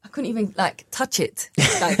 I couldn't even touch it.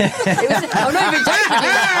 Like, I'm not even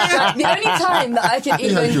joking. Like, the only time that I can had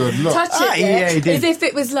you a even lot. touch Ah, it yeah, he did. is if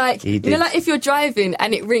it was like He you know, did. like if you're driving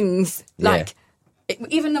and it rings, like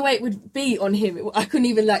even the way it would be on him, I couldn't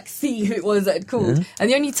even see who it was that had called. Mm-hmm. And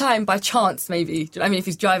the only time by chance, maybe, do you know what I mean, if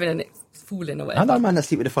he's driving and it's falling away. I don't mind that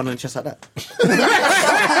sleep with the phone on just like that.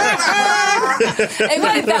 It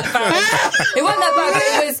wasn't that bad. It wasn't that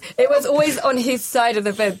bad. But it was always on his side of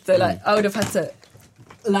the bed. So I would have had to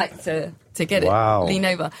to get Wow. it, lean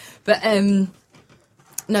over. But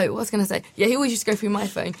no, what was I going to say? Yeah, he always used to go through my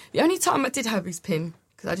phone. The only time I did have his pin,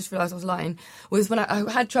 because I just realised I was lying, was when I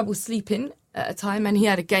had trouble sleeping at a time, and he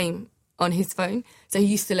had a game on his phone, so he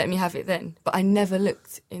used to let me have it then. But I never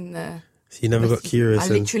looked in the. So you never got curious. I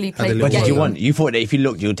and literally had a played the little What did you game. want? You thought that if you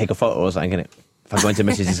looked, you'd take a photo or something, innit? If I go into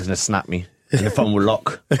messages, it's going to snap me. And the phone will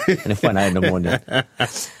lock. And the phone out in the morning.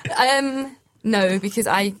 No, because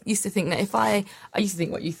I used to think that I used to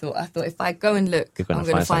think what you thought. I thought if I go and look, You're going I'm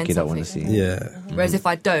to going find to something find you don't want to something. see. Yeah. Whereas if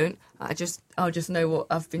I don't, I'll just know what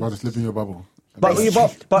I've been. I'll just live in your bubble.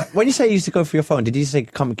 But when you say you used to go for your phone, did you say,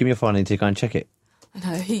 come, give me your phone, I need to go and check it?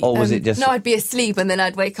 No, Or was it just- No, I'd be asleep and then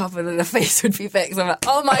I'd wake up and then the face would be vexed. I'm like,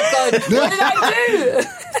 oh my god, what did I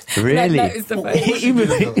do? Really? That is the face. You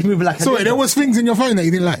move like a So wait, there was things in your phone that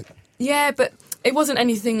you didn't like. Yeah, but it wasn't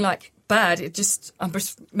anything bad. It just I'm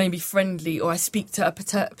just maybe friendly, or I speak to a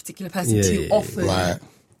particular person Yeah, too yeah, often. Right.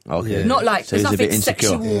 Okay. Not So there's he's a bit nothing insecure.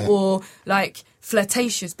 sexual or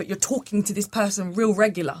flirtatious, but you're talking to this person real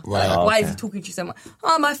regular. Right. Like, why is Okay. he talking to you so much?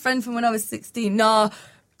 Oh, my friend from when I was 16. Nah,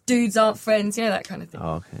 dudes aren't friends. You know, that kind of thing.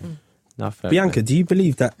 Oh, okay. No, fair Bianca, do you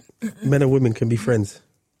believe that men and women can be friends?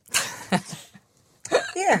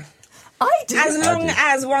 Yeah. I do. As long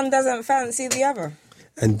as one doesn't fancy the other.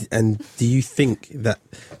 And do you think that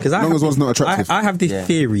because long as one's not attractive. I have this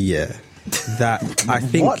theory, that I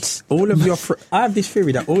think all of your I have this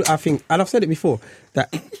theory that I think, and I've said it before,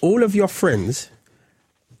 that all of your friends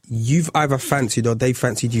you've either fancied or they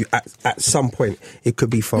fancied you at some point. It could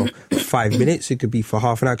be for 5 minutes, it could be for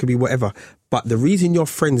half an hour, it could be whatever. But the reason you're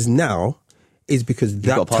friends now is because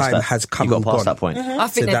that time has come and gone. You got past that point. I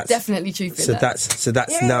think there's definitely truth in that. So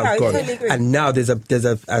that's Yeah, now I gone. totally agree. And now there's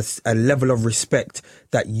a level of respect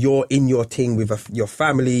that you're in your thing with your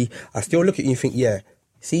family. I still look at you and think, yeah,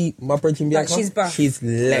 see my brethren Bianca? she's buff. She's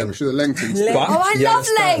Yeah, leng. she's a length. Leng. But Oh, I you love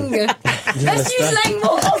understand? Leng. Let's use Leng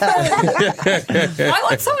more often. I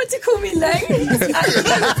want someone to call me Leng. All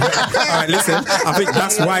right, listen. I think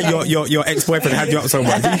that's why your ex-boyfriend had you up so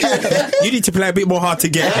much. You need to play a bit more hard to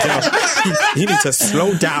get. You need to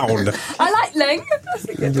slow down. I like Leng. That's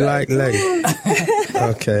a good one. Like Leng.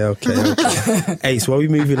 Okay. Ace, what are we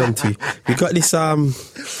moving on to?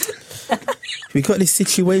 We got this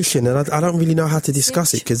situation, and I don't really know how to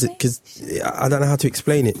discuss it because I don't know how to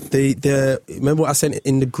explain it. Remember what I sent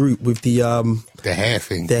in the group with the hair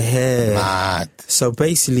thing. The hair. Mad. So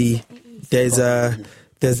basically, there's a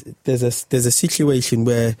situation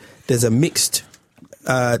where there's an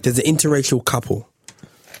interracial couple,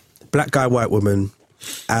 black guy, white woman,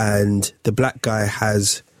 and the black guy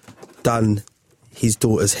has done his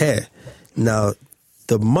daughter's hair. Now,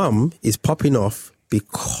 the mum is popping off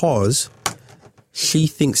because she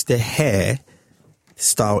thinks the hair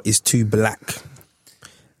style is too black,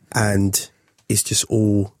 and it's just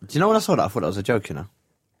all. Do you know when I saw that? I thought that was a joke, you know?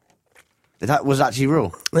 That was actually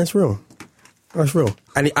real. That's real. That's real.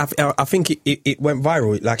 And I think it went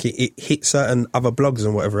viral. Like it hit certain other blogs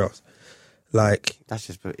and whatever else. Like That's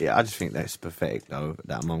just, yeah, I just think that's pathetic, though,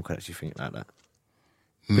 that a mum could actually think like that.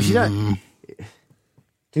 But she don't.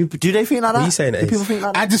 Do they think like that? What are you saying, Do Ace? people think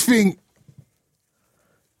like that?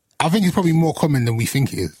 I think it's probably more common than we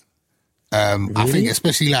think it is. I Really? think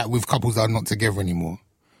especially like with couples that are not together anymore.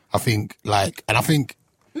 I think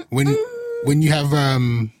when you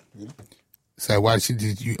have so why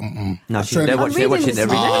did you No, they're watching reading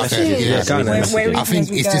every this day. message. yeah, go on, Ace. Where I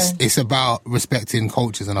think we it's go. just it's about respecting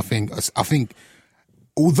cultures, and I think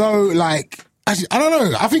although like actually I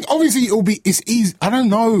don't know, I think obviously it's easy. I don't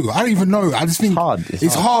know, I don't even know. I just think hard.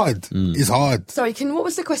 It's hard. It's hard. Sorry, what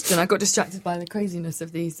was the question? I got distracted by the craziness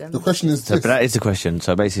of these. The question is So, this. but that is the question.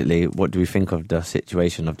 So basically, what do we think of the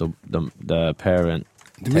situation of the parent?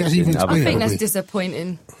 Do we actually even texting the other I explain think it? that's Probably.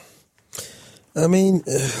 disappointing. I mean,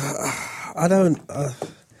 I don't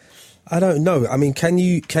know. I mean, can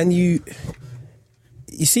you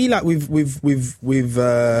see like with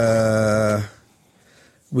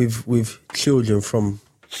children from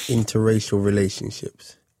interracial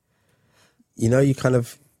relationships, you know, you kind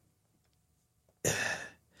of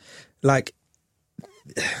like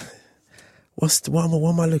what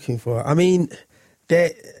am I looking for? I mean,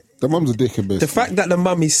 The mum's a dickhead, basically. the fact that the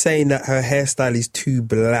mum is saying that her hairstyle is too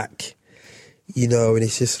black, you know, and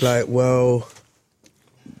it's just like, well,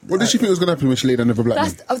 What did she think was going to happen when she laid down with a black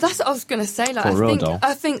man? That's what I was going to say. Like, For real, though.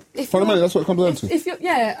 I think if Fundamentally, that's what it comes down to. if you're,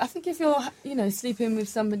 I think if you're, sleeping with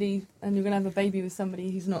somebody and you're going to have a baby with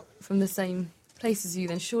somebody who's not from the same place as you,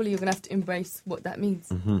 then surely you're going to have to embrace what that means.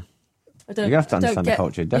 Mm-hmm. You have to understand the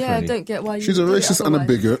culture, Yeah, I definitely. don't get why you. She's a do it racist and a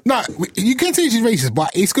otherwise. bigot. No, you can say she's racist, but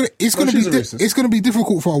it's gonna she's a racist. it's gonna be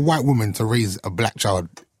difficult for a white woman to raise a black child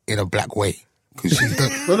in a black way because she's No,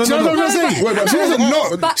 Do you know what I'm saying? Wait, She doesn't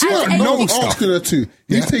know. But She doesn't as know any- stuff. asking her to.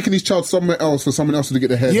 He's taking his child somewhere else for someone else to get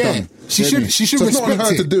their hair Yeah, done. she You should. know what I mean? She should So it's not on respect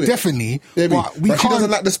her it. to do it. Definitely, You know what I but mean? we But she can't.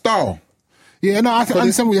 doesn't like the style. Yeah, no, I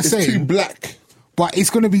understand what you're It's saying. too black. But it's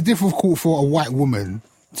going to be difficult for a white woman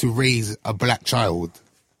to raise a black child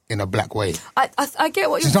in a black way. I get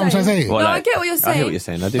what you're See what I'm saying. saying? No, Well, I like, get what you're I saying. hear what you're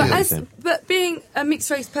saying. I do but hear what you're saying. But being a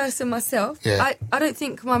mixed race person myself, Yeah. I don't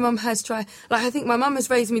think my mum has tried. Like, I think my mum has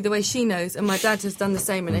raised me the way she knows, and my dad has done the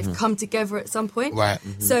same, and they've come together at some point. Right.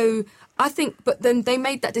 So I think, but then they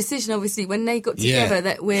made that decision, obviously, when they got Yeah. together,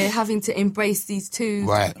 that we're having to embrace these two.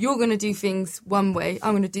 Right. You're going to do things one way,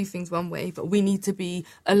 I'm going to do things one way, but we need to be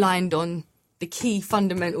aligned on the key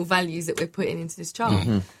fundamental values that we're putting into this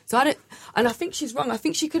child. So and I think she's wrong. I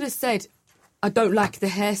think she could have said, I don't like the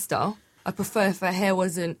hairstyle. I prefer if her hair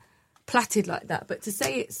wasn't plaited like that. But to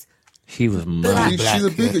say She was Black. mad. She's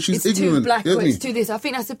a bigot. She's it's ignorant. too black You or know what I it's mean? too this, I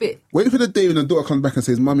think that's a bit. Wait for the day when the daughter comes back and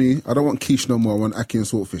says, "Mummy, I don't want quiche no more. I want ackee and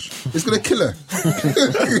saltfish." It's gonna kill her.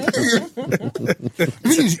 The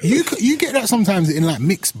thing is, you get that sometimes in like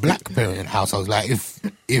mixed black parent households. Like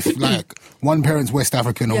if like one parent's West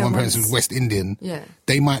African or Yeah, one parent's one's- West Indian, Yeah.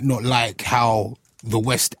 they might not like how the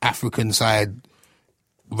West African side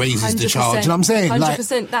raises the child. Do you know what I'm saying? Like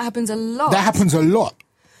 100%. That happens a lot. that happens a lot.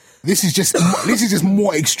 This is just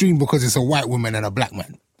more extreme because it's a white woman and a black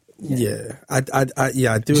man. Yeah, I do You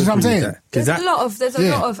know what I'm agree saying? with that. 'Cause There's that, a lot of there's a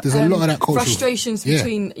lot of that cultural- frustrations Yeah.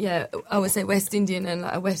 between I would say West Indian and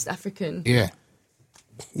like a West African Yeah.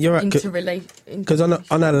 you're right. interrelate. Because on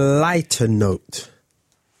a lighter note,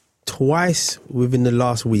 twice within the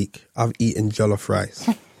last week, I've eaten jollof rice.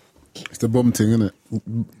 It's the bomb thing, isn't it?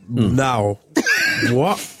 Now,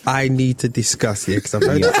 what I need to discuss here, because I've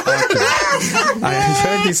heard this argument. I've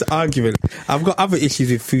heard this argument. I've got other issues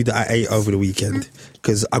with food that I ate over the weekend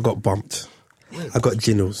because I got bumped. I got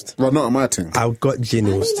ginnelsed. Well, not on my thing. I got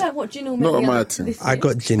ginnelsed. Like what Gino Not on made my up team. this I year.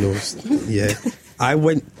 got ginnelsed. Yeah. I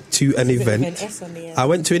went to an event. I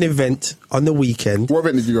went to an event on the weekend. What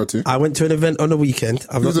event did you go to? I went to an event on the weekend.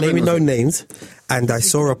 I'm not Whose event naming no was it? names. And I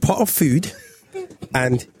saw a pot of food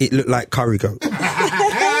and it looked like curry goat.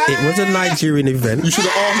 It was a Nigerian event. You should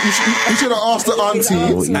have asked the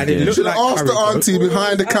auntie. And it You looked should have like asked the curry goat. auntie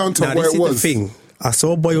behind the counter Now, where this it is was. the thing. I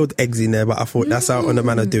saw boiled eggs in there, but I thought that's how other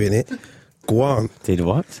man are doing it. Go on. Did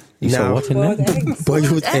what? You Now- saw what in there?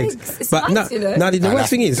 Boiled eggs. eggs. It's But nice, you know. now the worst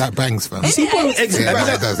thing is, that bangs, fam. you see boiled eggs in Yeah, there.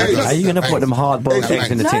 that does, that does. Are you gonna put them hard boiled Hey,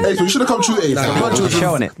 eggs in the no, tin? Hey, so you should have come true. Hey, the munch was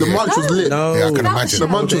Showing it. The munch was lit. No. Yeah, I can imagine. The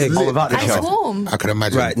munch was Eggs. Oh, lit. without the And it's show. warm. I can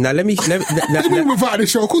imagine. Right, now let me Even without the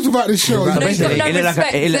show, of course, without the show. Without No, the you've show. got no It looked like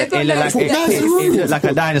respect. a- it They've looked got no like- respect. it looked like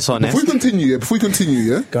a dinosaur Before nest. we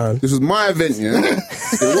continue, Go on. This was my event, yeah?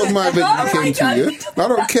 It was my event Oh you my came to, yeah? I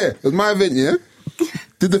don't care. It was my event, yeah?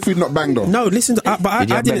 Did the food not bang though? No, listen, but Did you I have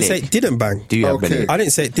didn't belly? say it didn't bang. Do you have Okay. belly? I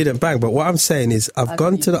didn't say it didn't bang, but what I'm saying is I've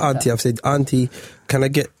gone to the auntie, I've said, Auntie, can I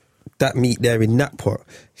get that meat there in that pot?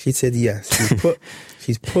 She said yes.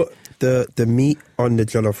 She's put the meat on the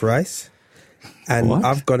jollof rice, and What?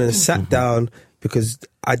 I've gone and sat down because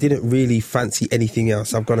I didn't really fancy anything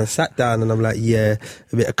else. I've gone and sat down and I'm like, yeah,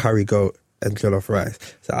 a bit of curry goat and jollof rice.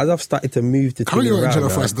 So as I've started to move the Curry thing goat and around,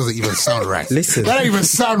 jollof rice doesn't even sound right. Listen. That don't even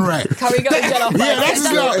sound right. Curry goat and jollof Yeah, rice.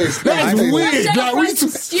 that's weird. Jollof Like, we rice need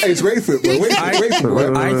is to. stew. Hey, wait for it. Wait for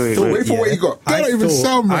it. I thought, Wait for what you got. That don't even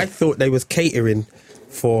sound right. I thought they was catering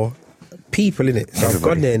for people in it. So I've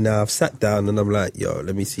gone there now. I've sat down and I'm like, yo,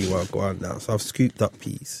 let me see what I've got on now. So I've scooped up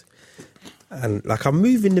peas, and like I'm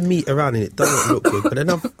moving the meat around and it doesn't look good. But then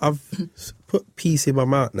I've put peas in my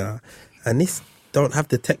mouth now, and this don't have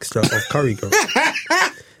the texture of curry goat.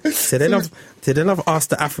 So then I've asked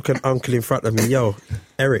the African uncle in front of me, yo,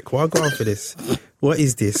 Eric, what I got on for this? What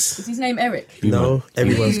is this? Is his name Eric? No,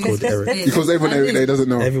 everyone's called Eric. Because everyone every day doesn't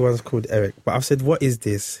know. Everyone's called Eric. But I've said, what is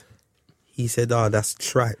this? He said, oh, that's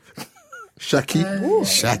tripe. Shaki.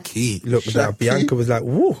 Shaki. Look, now Shaki. Bianca was like,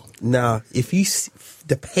 whoa. Now, if you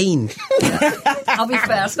the pain I'll be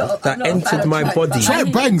fair. I'm not that a fan entered of my tripe. body,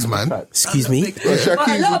 Tripe bangs, man. excuse me, But a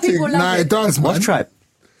Shaki lot of is the people thing. love Nah, it. it does, man. What's tripe? Tripe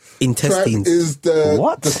intestines. is the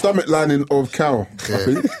What? stomach lining of cow. I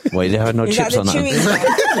think. Wait, they had no Is that chips the on that. chewy?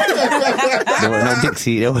 There were no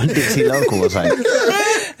Dixie local or something.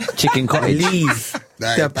 Chicken cottage. Leave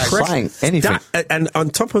Nah, the it bangs. press. Fine, anything. And on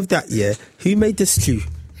top of that, yeah, who made the stew?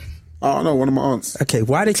 I don't know, one of my aunts. Okay,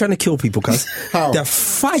 why are they trying to kill people? Cause How? the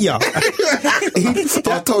fire.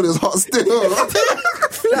 I told you it's hot still.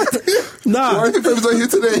 Nah, Why are the papers on here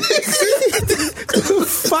today? the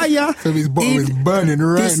fire. So his bottle is burning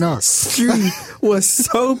right This now. stew was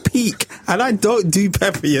so peak, and I don't do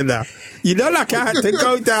pepper, you know. You know, like I had to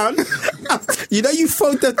go down. You know, you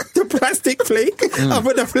fold the plastic plate. I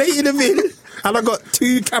put the plate in the bin, and I got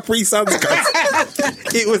 2 Capri Suns.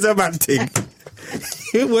 It was a mad thing.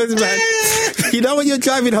 It was mad. You know, when you're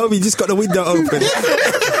driving home, you just got the window open,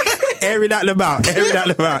 airing out the mouth, airing out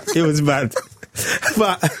the mouth. It was mad.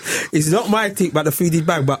 But it's not my thing about the food is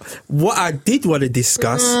bang. But what I did want to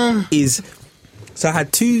discuss is, so I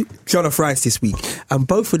had 2 jollof rice this week, and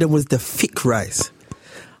both of them was the thick rice.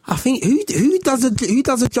 I think who does a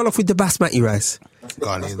jollof with the basmati rice?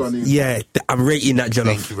 Ghanaians. Yeah, I'm rating that jollof.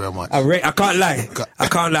 Thank you very much. I can't lie. I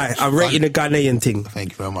can't lie. I'm rating the Ghanaian thing.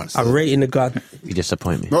 Thank you very much. I'm rating the Ghan. You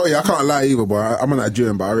disappoint me. No, yeah, I can't lie either, but I'm a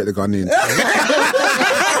Nigerian, but I rate the Ghanaian.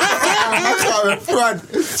 I can't run.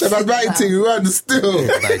 So that's my thing, run still.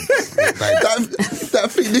 Bangs. That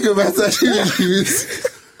thick nigga man's actually use.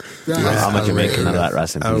 I'm a Jamaican. I like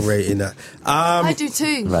rice and I'm peas. rating that. I do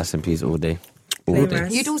too. Rice and peas all day. All Plain day.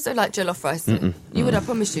 rice. You'd also like jollof rice. though. You would, I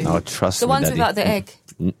promise you. Oh, trust the me, ones Daddy. without the egg.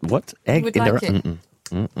 What? Egg would in like the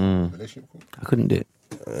it. I couldn't do it.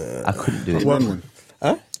 I couldn't do it. One.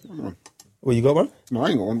 Huh? Well, you got one? No, I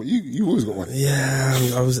ain't got one, but you always got one. Yeah,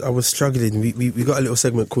 I was struggling. We got a little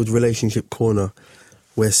segment called Relationship Corner,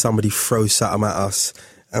 where somebody throws something at us,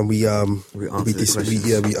 and we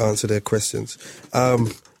answer their questions.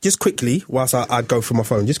 Just quickly, whilst I go through my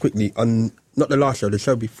phone, just quickly on not the last show, the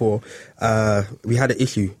show before, we had an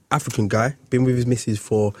issue. African guy, been with his missus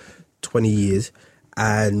for 20 years,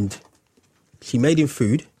 and she made him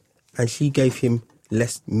food, and she gave him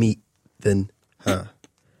less meat than her.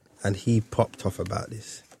 And he popped off about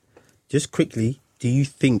this. Just quickly, do you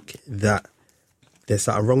think that there's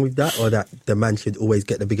something wrong with that, or that the man should always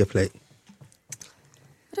get the bigger plate?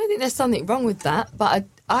 I don't think there's something wrong with that, but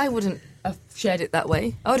I wouldn't have shared it that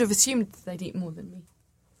way. I would have assumed they'd eat more than me,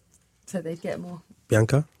 so they'd get more.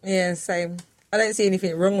 Bianca? Yeah, same. I don't see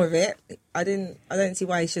anything wrong with it. I don't see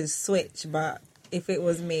why he should switch, but if it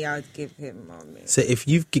was me, I'd give him more meat. So if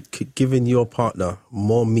you've given your partner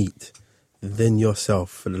more meat than yourself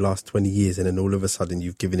for the last 20 years, and then all of a sudden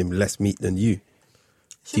you've given him less meat than you,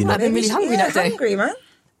 She might have been really hungry that day. Hungry, man.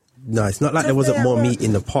 no, it's not like there wasn't more meat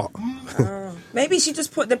in the pot. Maybe she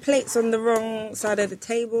just put the plates on the wrong side of the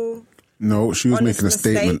table. No, she was Honest making a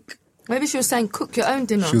statement. mistake. Maybe she was saying, cook your own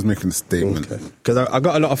dinner. She was making a statement. Because I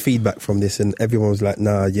got a lot of feedback from this, and everyone was like,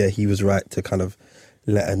 nah, yeah, he was right to kind of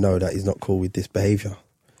let her know that he's not cool with this behaviour.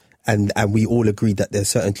 And we all agreed that there's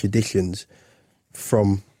certain traditions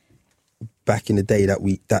from back in the day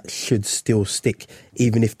that should still stick,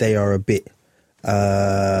 even if they are a bit,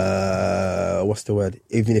 what's the word?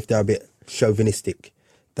 Even if they're a bit chauvinistic,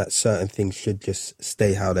 that certain things should just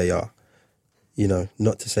stay how they are. You know,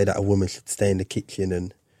 not to say that a woman should stay in the kitchen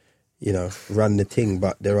and, you know, run the ting,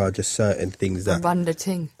 but there are just certain things that Run the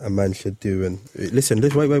ting. a man should do. And listen,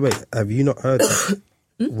 wait. Have you not heard that?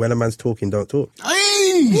 When a man's talking, don't talk.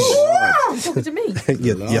 Hey! You're talking to me.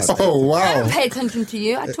 Yes. Oh, I don't wow. pay attention to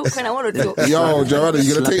you. I talk when I want to talk. Yo, Joanna,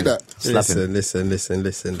 you going to take that? Listen.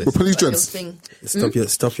 Well, police Your dreads. thing.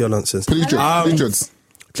 Stop your nonsense. Police dreads. Police dreads.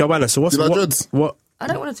 Joanna, so what's You like dreads? I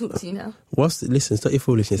don't want to talk to you now. listen, stop your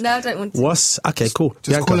foolishness. No, I don't want to. Okay, cool.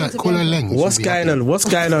 Just Bianca, call her Leng. what's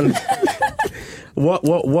going on?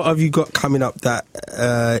 What have you got coming up that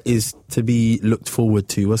is to be looked forward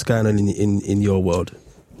to? What's going on in your world?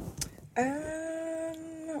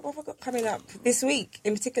 What have I got coming up this week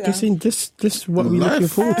in particular? Just what are we looking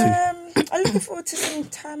forward to? I'm looking forward to some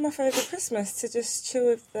time off over Christmas to just chill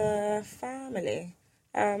with the family.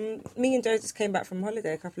 Me and Joe just came back from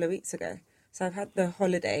holiday a couple of weeks ago, so I've had the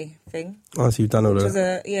holiday thing. Oh, so you've done all Which of was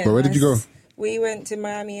that. But where did you go? We went to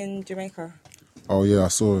Miami and Jamaica. Oh, yeah, I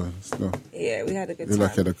saw it. So, Yeah, we had a good you time.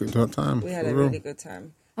 like had a good time. We had for a real. really good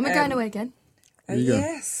time. Am I going away again? Where you going?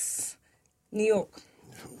 Yes, New York.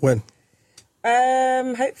 When?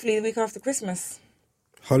 Hopefully the week after Christmas.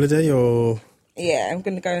 Holiday or? Yeah, I'm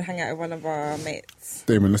going to go and hang out with one of our mates.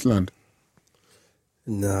 Damon, let's land.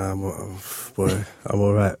 Nah, I'm all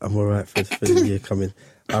right. I'm all right for the year coming.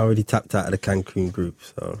 I already tapped out of the Cancun group,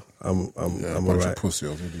 so I'm all Bunch right. of pussy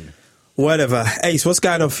already. Whatever. Ace, what's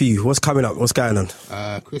going on for you? What's coming up? What's going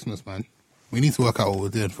on? Christmas, man. We need to work out what we're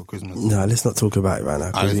doing for Christmas. No, let's not talk about it right now.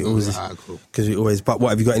 Alright, Because we cool. always. But what,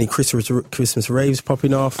 have you got any Christmas raves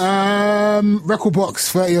popping off? Record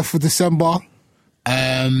Box, 30th of December.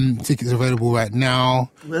 Tickets available right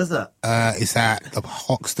now. Where's that? It's at the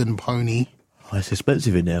Hoxton Pony. Oh, it's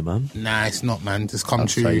expensive in there, man. Nah, it's not, man. Just come I'm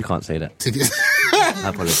to sorry, you can't say that. tickets. I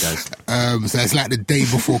apologise. So it's like the day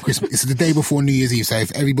before Christmas. It's the day before New Year's Eve. So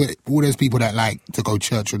if everybody, all those people that like to go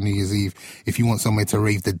church on New Year's Eve, if you want somewhere to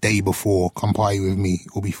rave the day before, come party with me.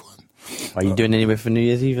 It'll be fun. Are you doing anywhere for New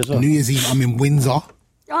Year's Eve as well? New Year's Eve, I'm in Windsor.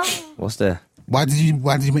 Oh, What's there? Why did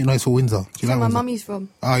you make noise for Windsor? Do you where like my Windsor? mummy's from.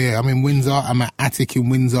 Oh yeah, I'm in Windsor. I'm at Attic in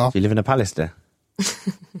Windsor. Do you live in a palace there?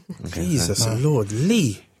 Jesus Lord,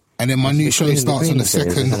 Lee. And then my new show in the starts on the Queen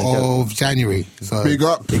series, 2nd isn't it? of January. So Big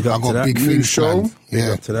up. Big up I to got that. big New things show. planned.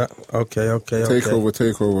 Yeah. To that. Okay.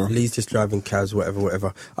 Takeover. Lee's just driving cabs, whatever.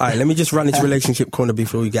 All right, let me just run into relationship corner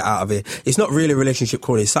before we get out of here. It's not really a relationship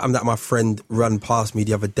corner. It's something that my friend ran past me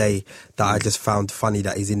the other day that I just found funny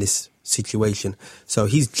that he's in this situation. So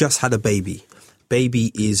he's just had a baby.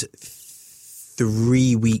 Baby is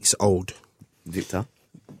 3 weeks old. Victor?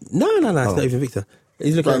 No, it's not even Victor.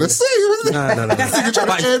 He's looking Right, at let's see. No. You're trying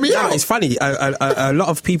But to air me out. it's funny. A lot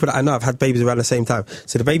of people that I know have had babies around the same time.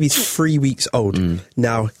 So the baby's 3 weeks old.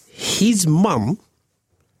 Now, his mum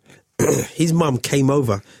came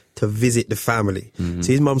over to visit the family.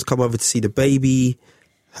 So his mum's come over to see the baby,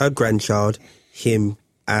 her grandchild, him,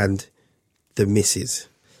 and the missus.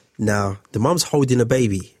 Now, the mum's holding the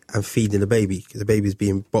baby and feeding the baby because the baby's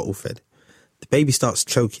being bottle fed. The baby starts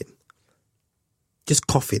choking, just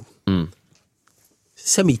coughing.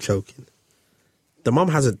 Semi-choking. The mum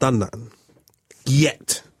hasn't done that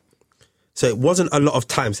yet. So it wasn't a lot of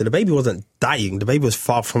time. So the baby wasn't dying. The baby was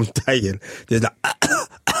far from dying. There's like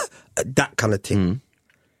that kind of thing.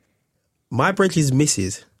 My Bridges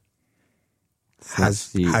missus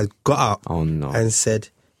has got up Oh, no. and said,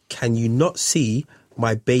 can you not see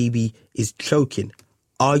my baby is choking?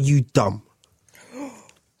 Are you dumb?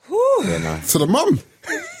 Yeah, no. To the mum.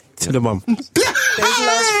 To the mum. Those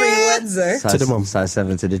last 3 words, though. To the mum. Size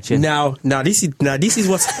 7 to the chin. Now this is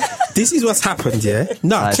what's happened, yeah?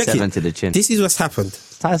 No, Size check 7 it. to the chin. This is what's happened.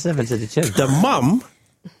 Size 7 to the chin. The mum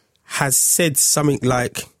has said something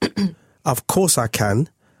like, of course I can.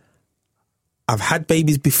 I've had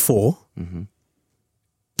babies before. Mm-hmm.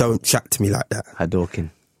 Don't chat to me like that. Hadouken.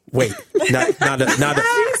 Wait. Now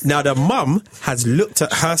the mum has looked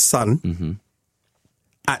at her son. Mm-hmm.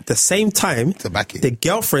 At the same time, To back it. the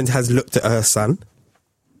girlfriend has looked at her son.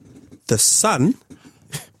 The son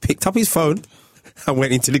picked up his phone and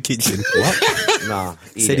went into the kitchen. What? Nah.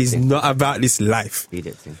 Said he's not about this life. Eat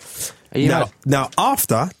it thing. Are you mad? Now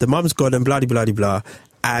after the mum's gone and blah blah blah blah,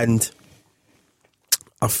 and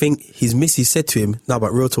I think his missus said to him, "No,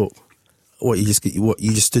 but real talk, what you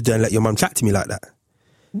just stood there and let your mum chat to me like that?"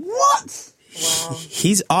 What?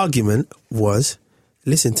 His argument was,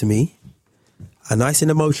 "Listen to me, a nice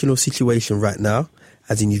and emotional situation right now,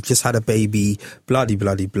 as in you've just had a baby, blah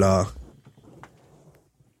blah blah.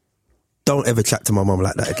 Don't ever chat to my mum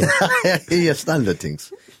like that again." Yeah, standard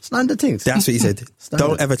things. Standard things. That's what he said. Standard.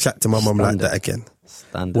 Don't ever chat to my mum like Standard. that again.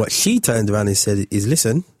 Standard. What she turned around and said is,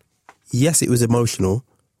 listen, yes, it was emotional.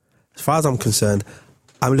 As far as I'm concerned,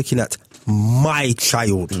 I'm looking at my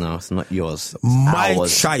child. No, it's not yours. It's My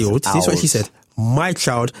ours. child. It's This is what she ours. said. My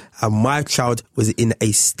child, and my child was in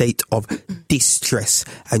a state of distress,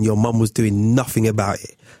 and your mum was doing nothing about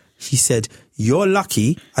it. She said, you're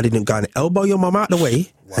lucky I didn't go and elbow your mum out of the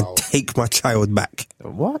way and take my child back.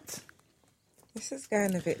 What? This is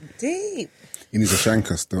going a bit deep. He needs a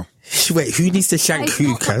shanker still. Wait, who needs to shank It's who,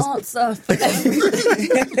 not the Kaz? answer for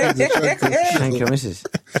everything. Thank you, missus.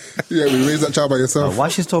 Yeah, we raised that child by yourself. While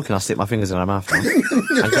she's talking, I'll stick my fingers in her mouth now.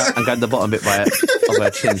 and grab the bottom bit of her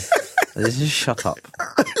chin. Just shut up.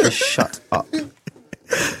 Just shut up.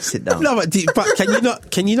 Sit down. No, but can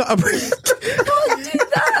you not?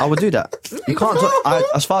 I would do that. You can't talk,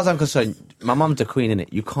 as far as I'm concerned, my mum's the queen,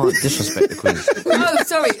 innit? You can't disrespect the queen. Oh,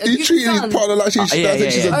 sorry. He treated his partner like she's yeah,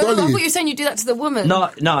 she's yeah. a I thought dolly. you were saying you do that to the woman. No,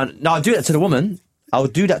 I'll do that to the woman. I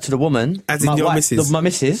would do that to the woman. As in your missus? My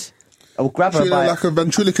missus. I will grab her Treating her by like a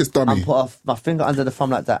ventriloquist dummy. and put my finger under the thumb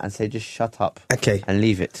like that and say, just shut up. Okay. And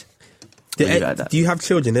leave it. Do, Leave it like that. do you have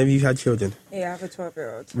children? Have you had children? Yeah, I have a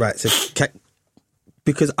 12-year-old. Right. So,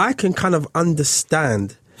 because I can kind of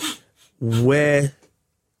understand where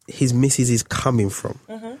his missus is coming from.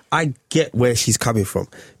 I get where she's coming from.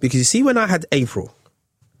 Because you see, when I had April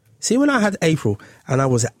and I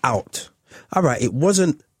was out, all right, it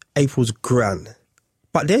wasn't April's gran.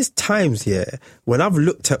 But there's times here when I've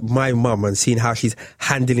looked at my mum and seen how she's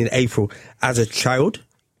handling April as a child.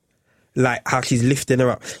 Like how she's lifting her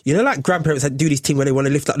up. You know, like grandparents that do this thing where they want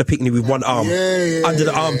to lift up the picnic with one arm under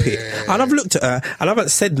the armpit. And I've looked at her and I haven't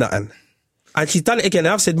said nothing. And she's done it again.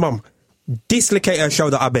 And I've said, Mum, dislocate her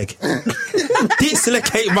shoulder, I beg.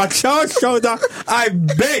 Dislocate my child's shoulder, I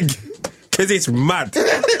beg. Because it's mad.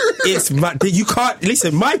 It's mad. You can't,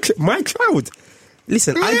 listen, my child.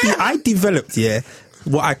 Listen, I developed,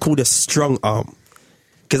 what I called a strong arm.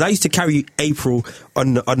 Because I used to carry April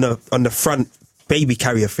on the front baby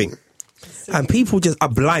carrier thing. And people just are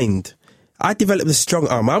blind. I developed a strong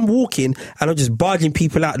arm. I'm walking and I'm just barging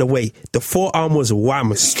people out of the way. The forearm was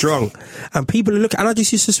wham, strong. And people are looking, and I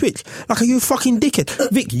just used to switch. Like, are you a fucking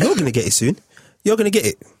dickhead? Vic, you're going to get it soon. You're going to get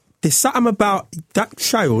it. There's something about that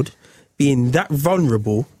child being that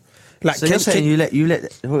vulnerable. Like, So you're saying you let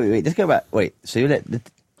wait, let's go back. Wait, so you let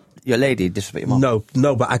your lady disrespect your mum?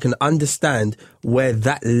 No, but I can understand where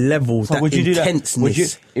that level, So that would you do that?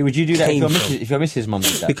 intenseness Would you do that came from. if your missus' mum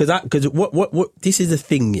did that? Because what this is the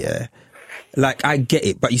thing, yeah. Like, I get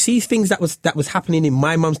it, but you see things that was happening in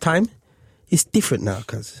my mum's time, it's different now,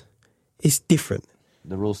 cuz it's different.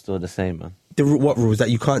 The rule's still the same, man. What rules?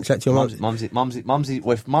 That you can't chat to your mum? Mumsy,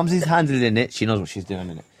 if Mumsy's handling it, she knows what she's doing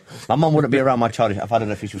in it. My mum wouldn't be around my child if I don't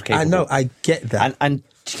know if she was capable. I know, I get that. And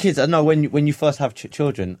kids, I know when you first have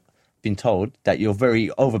children, been told that you're very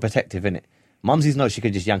overprotective in it. Mumsies know she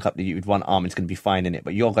could just yank up the with one arm, it's going to be fine in it,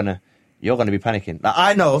 but you're gonna be panicking. Like,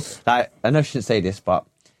 I know she shouldn't say this, but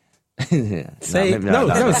Say it.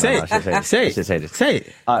 No, say it. Say it. Say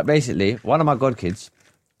it. Basically, one of my godkids,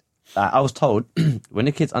 I was told when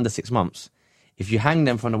the kid's under 6 months, if you hang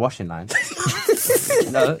them from the washing line,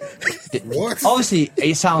 What? Obviously,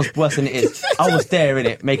 it sounds worse than it is. I was there in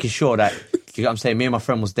it, making sure that, you know what I'm saying, me and my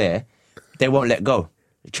friend was there. They won't let go.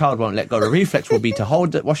 The child won't let go. The reflex will be to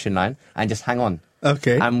hold the washing line and just hang on.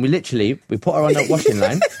 Okay. And we put her on the washing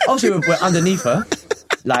line. Obviously, we're underneath her,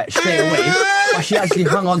 like straight away. but she actually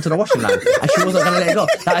hung on to the washing line and she wasn't going to let it go.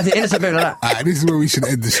 Like, as an innocent baby like that. This is where we should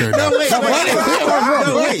end the show now.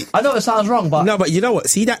 Wait. I know it sounds wrong, but No, but you know what?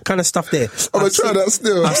 See that kind of stuff there. I'm gonna try that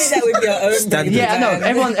still. Do that with your own Standard. baby. yeah,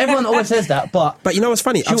 I know. Everyone always says that, but But you know what's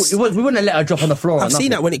funny? we wouldn't have let her drop on the floor. or I've seen nothing.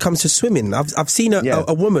 that when it comes to swimming. I've seen Yeah.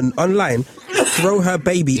 a woman online throw her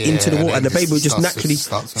baby into the and water and the then baby would just starts- naturally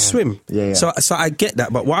starts swim. Yeah. So I get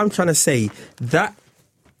that. But what I'm trying to say, that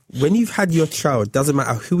when you've had your child, doesn't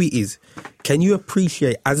matter who he is, can you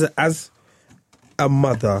appreciate as a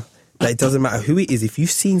mother that it doesn't matter who it is, if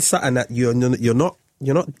you've seen something that you're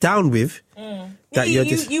not down with, that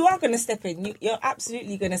You are going to step in. You're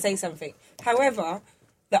absolutely going to say something. However,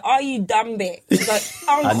 the "are you dumb" bit is like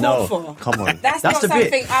know. uncalled for. Come on. That's That's not the bit.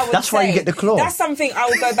 something I would That's say. why you get the claw. That's something I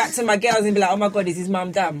would go back to my girls and be like, "Oh my god, is his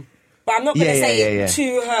mum dumb?" But I'm not going to Yeah, say yeah, it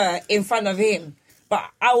to her in front of him. But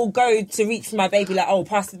I will go to reach for my baby like, "Oh,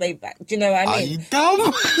 pass the baby back." Do you know what I Are mean? you dumb?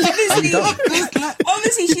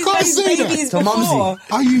 Obviously, she's can't raised say that. babies To before. mumsy.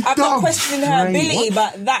 Are you I'm dumb? not questioning her Right. ability,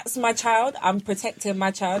 but that's my child. I'm protecting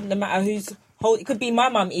my child, no matter who's hold. It could be my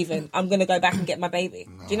mum even. I'm gonna go back and get my baby.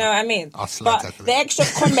 Do you know what I mean? I'll slide But tackle the it. extra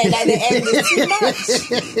comment at the end is too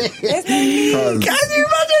much. There's no need. Can you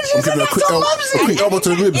imagine? She's a quick elbow to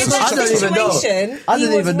the ribs. In I that don't even know. situation, I he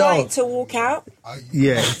don't was even know. right to walk out.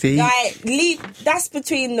 Yeah, see? Like, leave. That's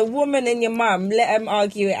between the woman and your mum. Let them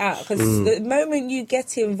argue it out. Because the moment you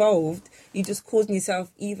get involved, you just causing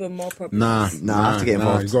yourself even more problems. Nah, I have to get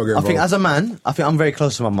involved. You gotta get I think involved. as a man, I think I'm very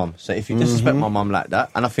close to my mum. So if you disrespect my mum like that,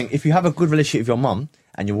 and I think if you have a good relationship with your mum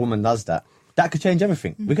and your woman does that, that could change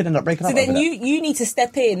everything. We could end up breaking So up. then over that. you need to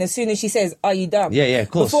step in as soon as she says, "Are you dumb?" Yeah, of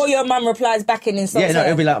course. Before your mum replies back and insults Yeah, no, her.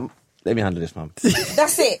 it'll be like, let me handle this, mum.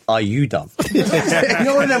 That's it. Are you dumb? You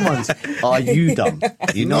know one of them ones? Are you dumb?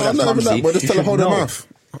 You know No, I'm that's not having mumsy. that, but just You tell her should hold her know. mouth.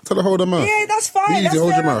 Tell her hold her mouth. Yeah, that's fine. Easy, That's hold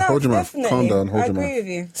fair your mouth, enough, hold your mouth. definitely. Calm down, hold I your mouth. agree with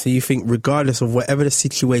you. So you think regardless of whatever the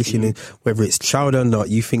situation is, whether it's child or not,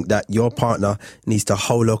 you think that your partner needs to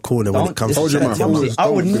hold her corner when it comes to Hold your chatting mouth, to your hold mum? it. I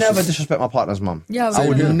would Don't never disrespect my partner's mum. Yeah, I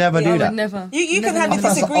would never Yeah, do I that. would never. You can have your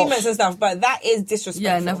never. disagreements and stuff, but that is disrespectful.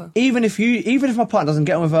 Yeah, never. Even if my partner doesn't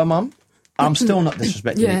get on with her mum, I'm still not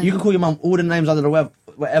disrespecting Yeah. you. You can call your mum all the names under the web,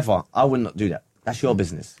 whatever. I would not do that. That's your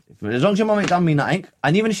business. As long as your mum ain't done me nothing,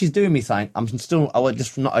 and even if she's doing me something, I would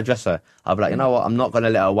just not address her. I'll be like, you know what, I'm not going to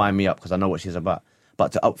let her wind me up because I know what she's about.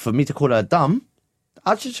 But for me to call her dumb,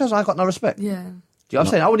 I just shows I got no respect. Yeah. Do you know what I'm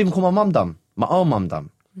saying? I wouldn't even call my mum dumb. My own mum dumb.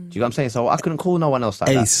 Do you know what I'm saying? So I couldn't call no one else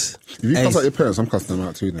like Ace. If you cuss Ace. out your parents, I'm cussing them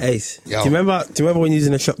out too. Then. Ace. Yo. Do you remember when you was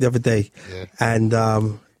in the shop the other day Yeah. and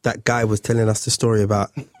that guy was telling us the story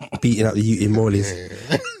about beating up the youth in Morley's?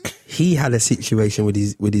 He had a situation with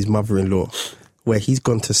his mother-in-law where he's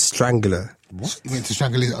gone to strangle her. He went to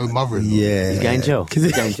strangle his own mother-in-law. Yeah, He's going jail.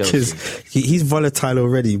 He's going jail. Because he's volatile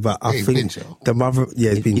already, but I he's been think jail. the mother,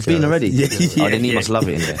 he's been He's been jail. already? Yeah, Oh, then he must love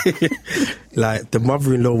it in there. Like the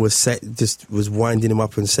mother-in-law was winding him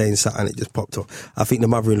up and saying something, it just popped off. I think the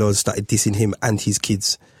mother-in-law started dissing him and his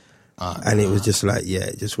kids, and it was just like, yeah,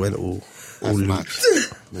 it just went all That's mad.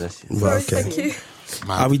 loose. Bless you. But okay. Thank you.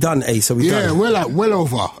 Are we done, Ace? Are we Yeah, done? well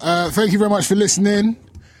over. Thank you very much for listening.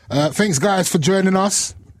 Thanks, guys, for joining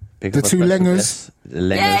us. Big The up two our special Lengers. guests. The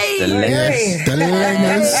Lengers. The Yay! Lengers. Yes, the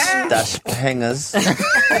Lengers. Dash hangers.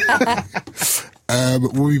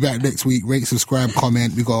 We'll be back next week. Rate, subscribe,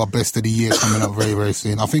 comment. We got our best of the year coming up very, very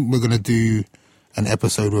soon. I think we're going to do an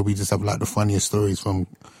episode where we just have like the funniest stories from.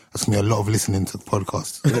 That's going to be a lot of listening to the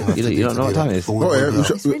podcast. You don't know what time it is? But we'll Oh, yeah, work it we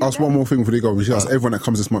out. should ask one more thing before they go. We should ask everyone that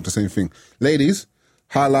comes this month the same thing. Ladies,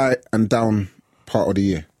 highlight and down part of the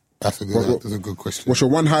year. That's a good question. What's your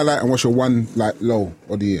one highlight and what's your one like low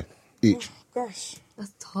of the year each? Gosh.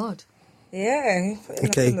 That's hard. Yeah. putting us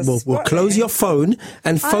Okay, on the we'll spot close here. your phone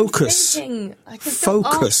and focus. I'm thinking, I could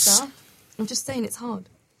Focus. Answer. I'm just saying it's hard.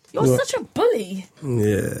 You're such a bully.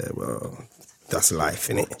 Yeah, well, that's life,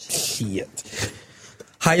 innit? Shit.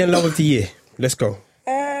 High and low of the year. Let's go.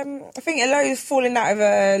 I think a low is falling out of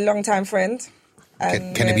a long-time friend.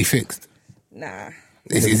 Can it be fixed? Nah.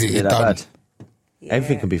 Is Is it it that done? bad?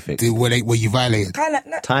 Everything can be fixed. Were you violated? Kind of.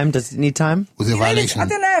 No, Time? Does it need time? Was it a I violation?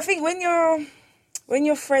 don't know. I think when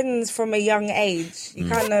you're friends from a young age, you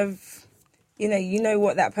kind of, you know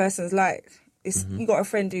what that person's like. It's you got a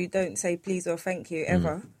friend who don't say please or thank you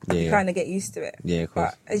ever. Yeah, you yeah. kind of get used to it. Yeah, of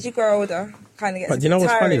course. But as you grow older, kind of gets. But you know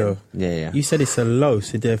what's funny though? Yeah. You said it's a low,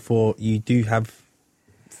 so therefore you do have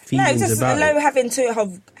No, feelings it's just about a low it. having to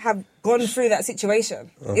have gone through that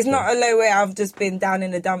situation. It's not a low where I've just been down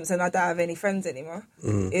in the dumps and I don't have any friends anymore.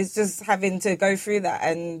 It's just having to go through that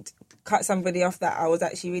and cut somebody off that I was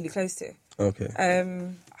actually really close to. Okay.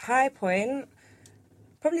 High point,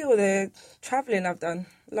 probably all the travelling I've done.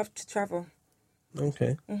 Love to travel.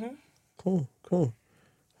 Okay. Cool.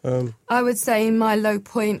 I would say my low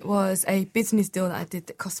point was a business deal that I did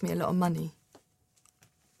that cost me a lot of money.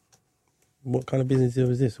 What kind of business deal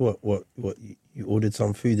was this? What? You ordered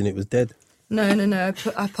some food and it was dead? No.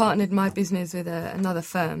 I partnered my business with another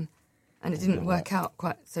firm, and it didn't work out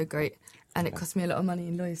quite so great, and it cost me a lot of money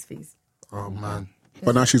in lawyers' fees. Oh, man.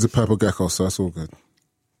 But now she's a purple gecko, so that's all good.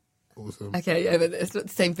 Awesome. Okay, yeah, but it's not the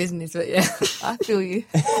same business, but yeah, I feel you.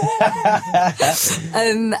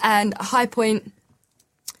 And a high point,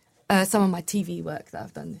 some of my TV work that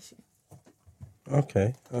I've done this year.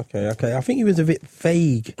 Okay. I think you was a bit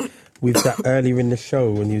vague with that earlier in the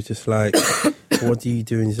show when you was just like, what do you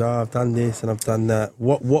do? And he's I've done this and I've done that.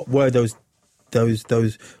 What were those,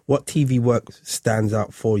 what TV work stands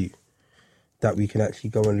out for you that we can actually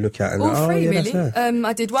go and look at? And All three, that's really. her.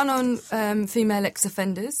 I did one on female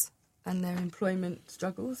ex-offenders and their employment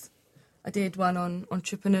struggles. I did one on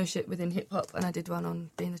entrepreneurship within hip-hop, and I did one on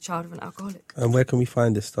being the child of an alcoholic. And where can we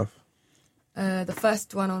find this stuff? The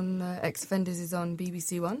first one on ex-offenders is on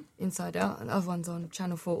BBC One, Inside Out, and the other one's on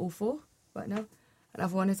Channel 4 All 4 right now.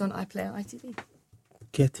 Another one is on iPlayer ITV.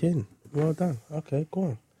 Get in. Well done. Okay, go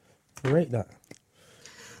on. Rate that.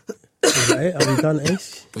 Is that it? Are we done,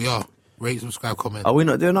 Ace? But yeah, rate, subscribe, comment. Are we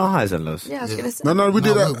not doing our highs and lows? Yeah, I was going to say. No, we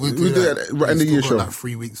did that. we'll We do did that right in the We've year still got show. like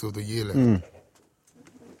 3 weeks of the year left.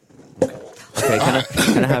 Okay,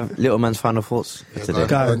 can I have Little Man's final thoughts for today? I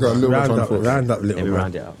got a little round bit up, of round up, Maybe little man.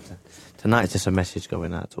 round it up. Tonight's just a message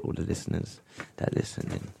going out to all the listeners that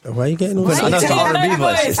listen in. Why are you getting all I know it's the R&B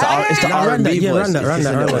voice. It's the No, round R&B that, yeah, voice. round that, round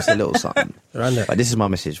that, round It's a little something. Round that. But this is my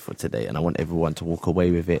message for today, and I want everyone to walk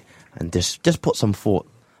away with it and just put some thought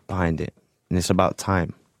behind it. And it's about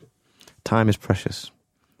time. Time is precious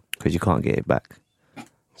because you can't get it back.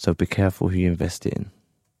 So be careful who you invest it in.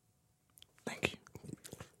 Thank you.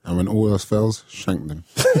 And when all else fails, shank them.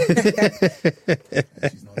 She's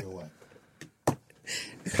not your wife.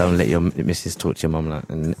 Don't let your missus talk to your mum like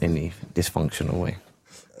in any dysfunctional way.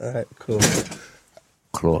 All right, cool.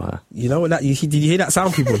 Claw her. You know what that? Did you hear that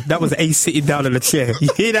sound, people? That was Ace sitting down on the chair. You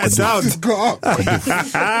hear that sound? Just got up.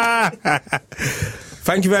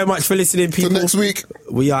 Thank you very much for listening, Till people. next week.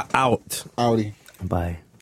 We are out. Audi. Bye.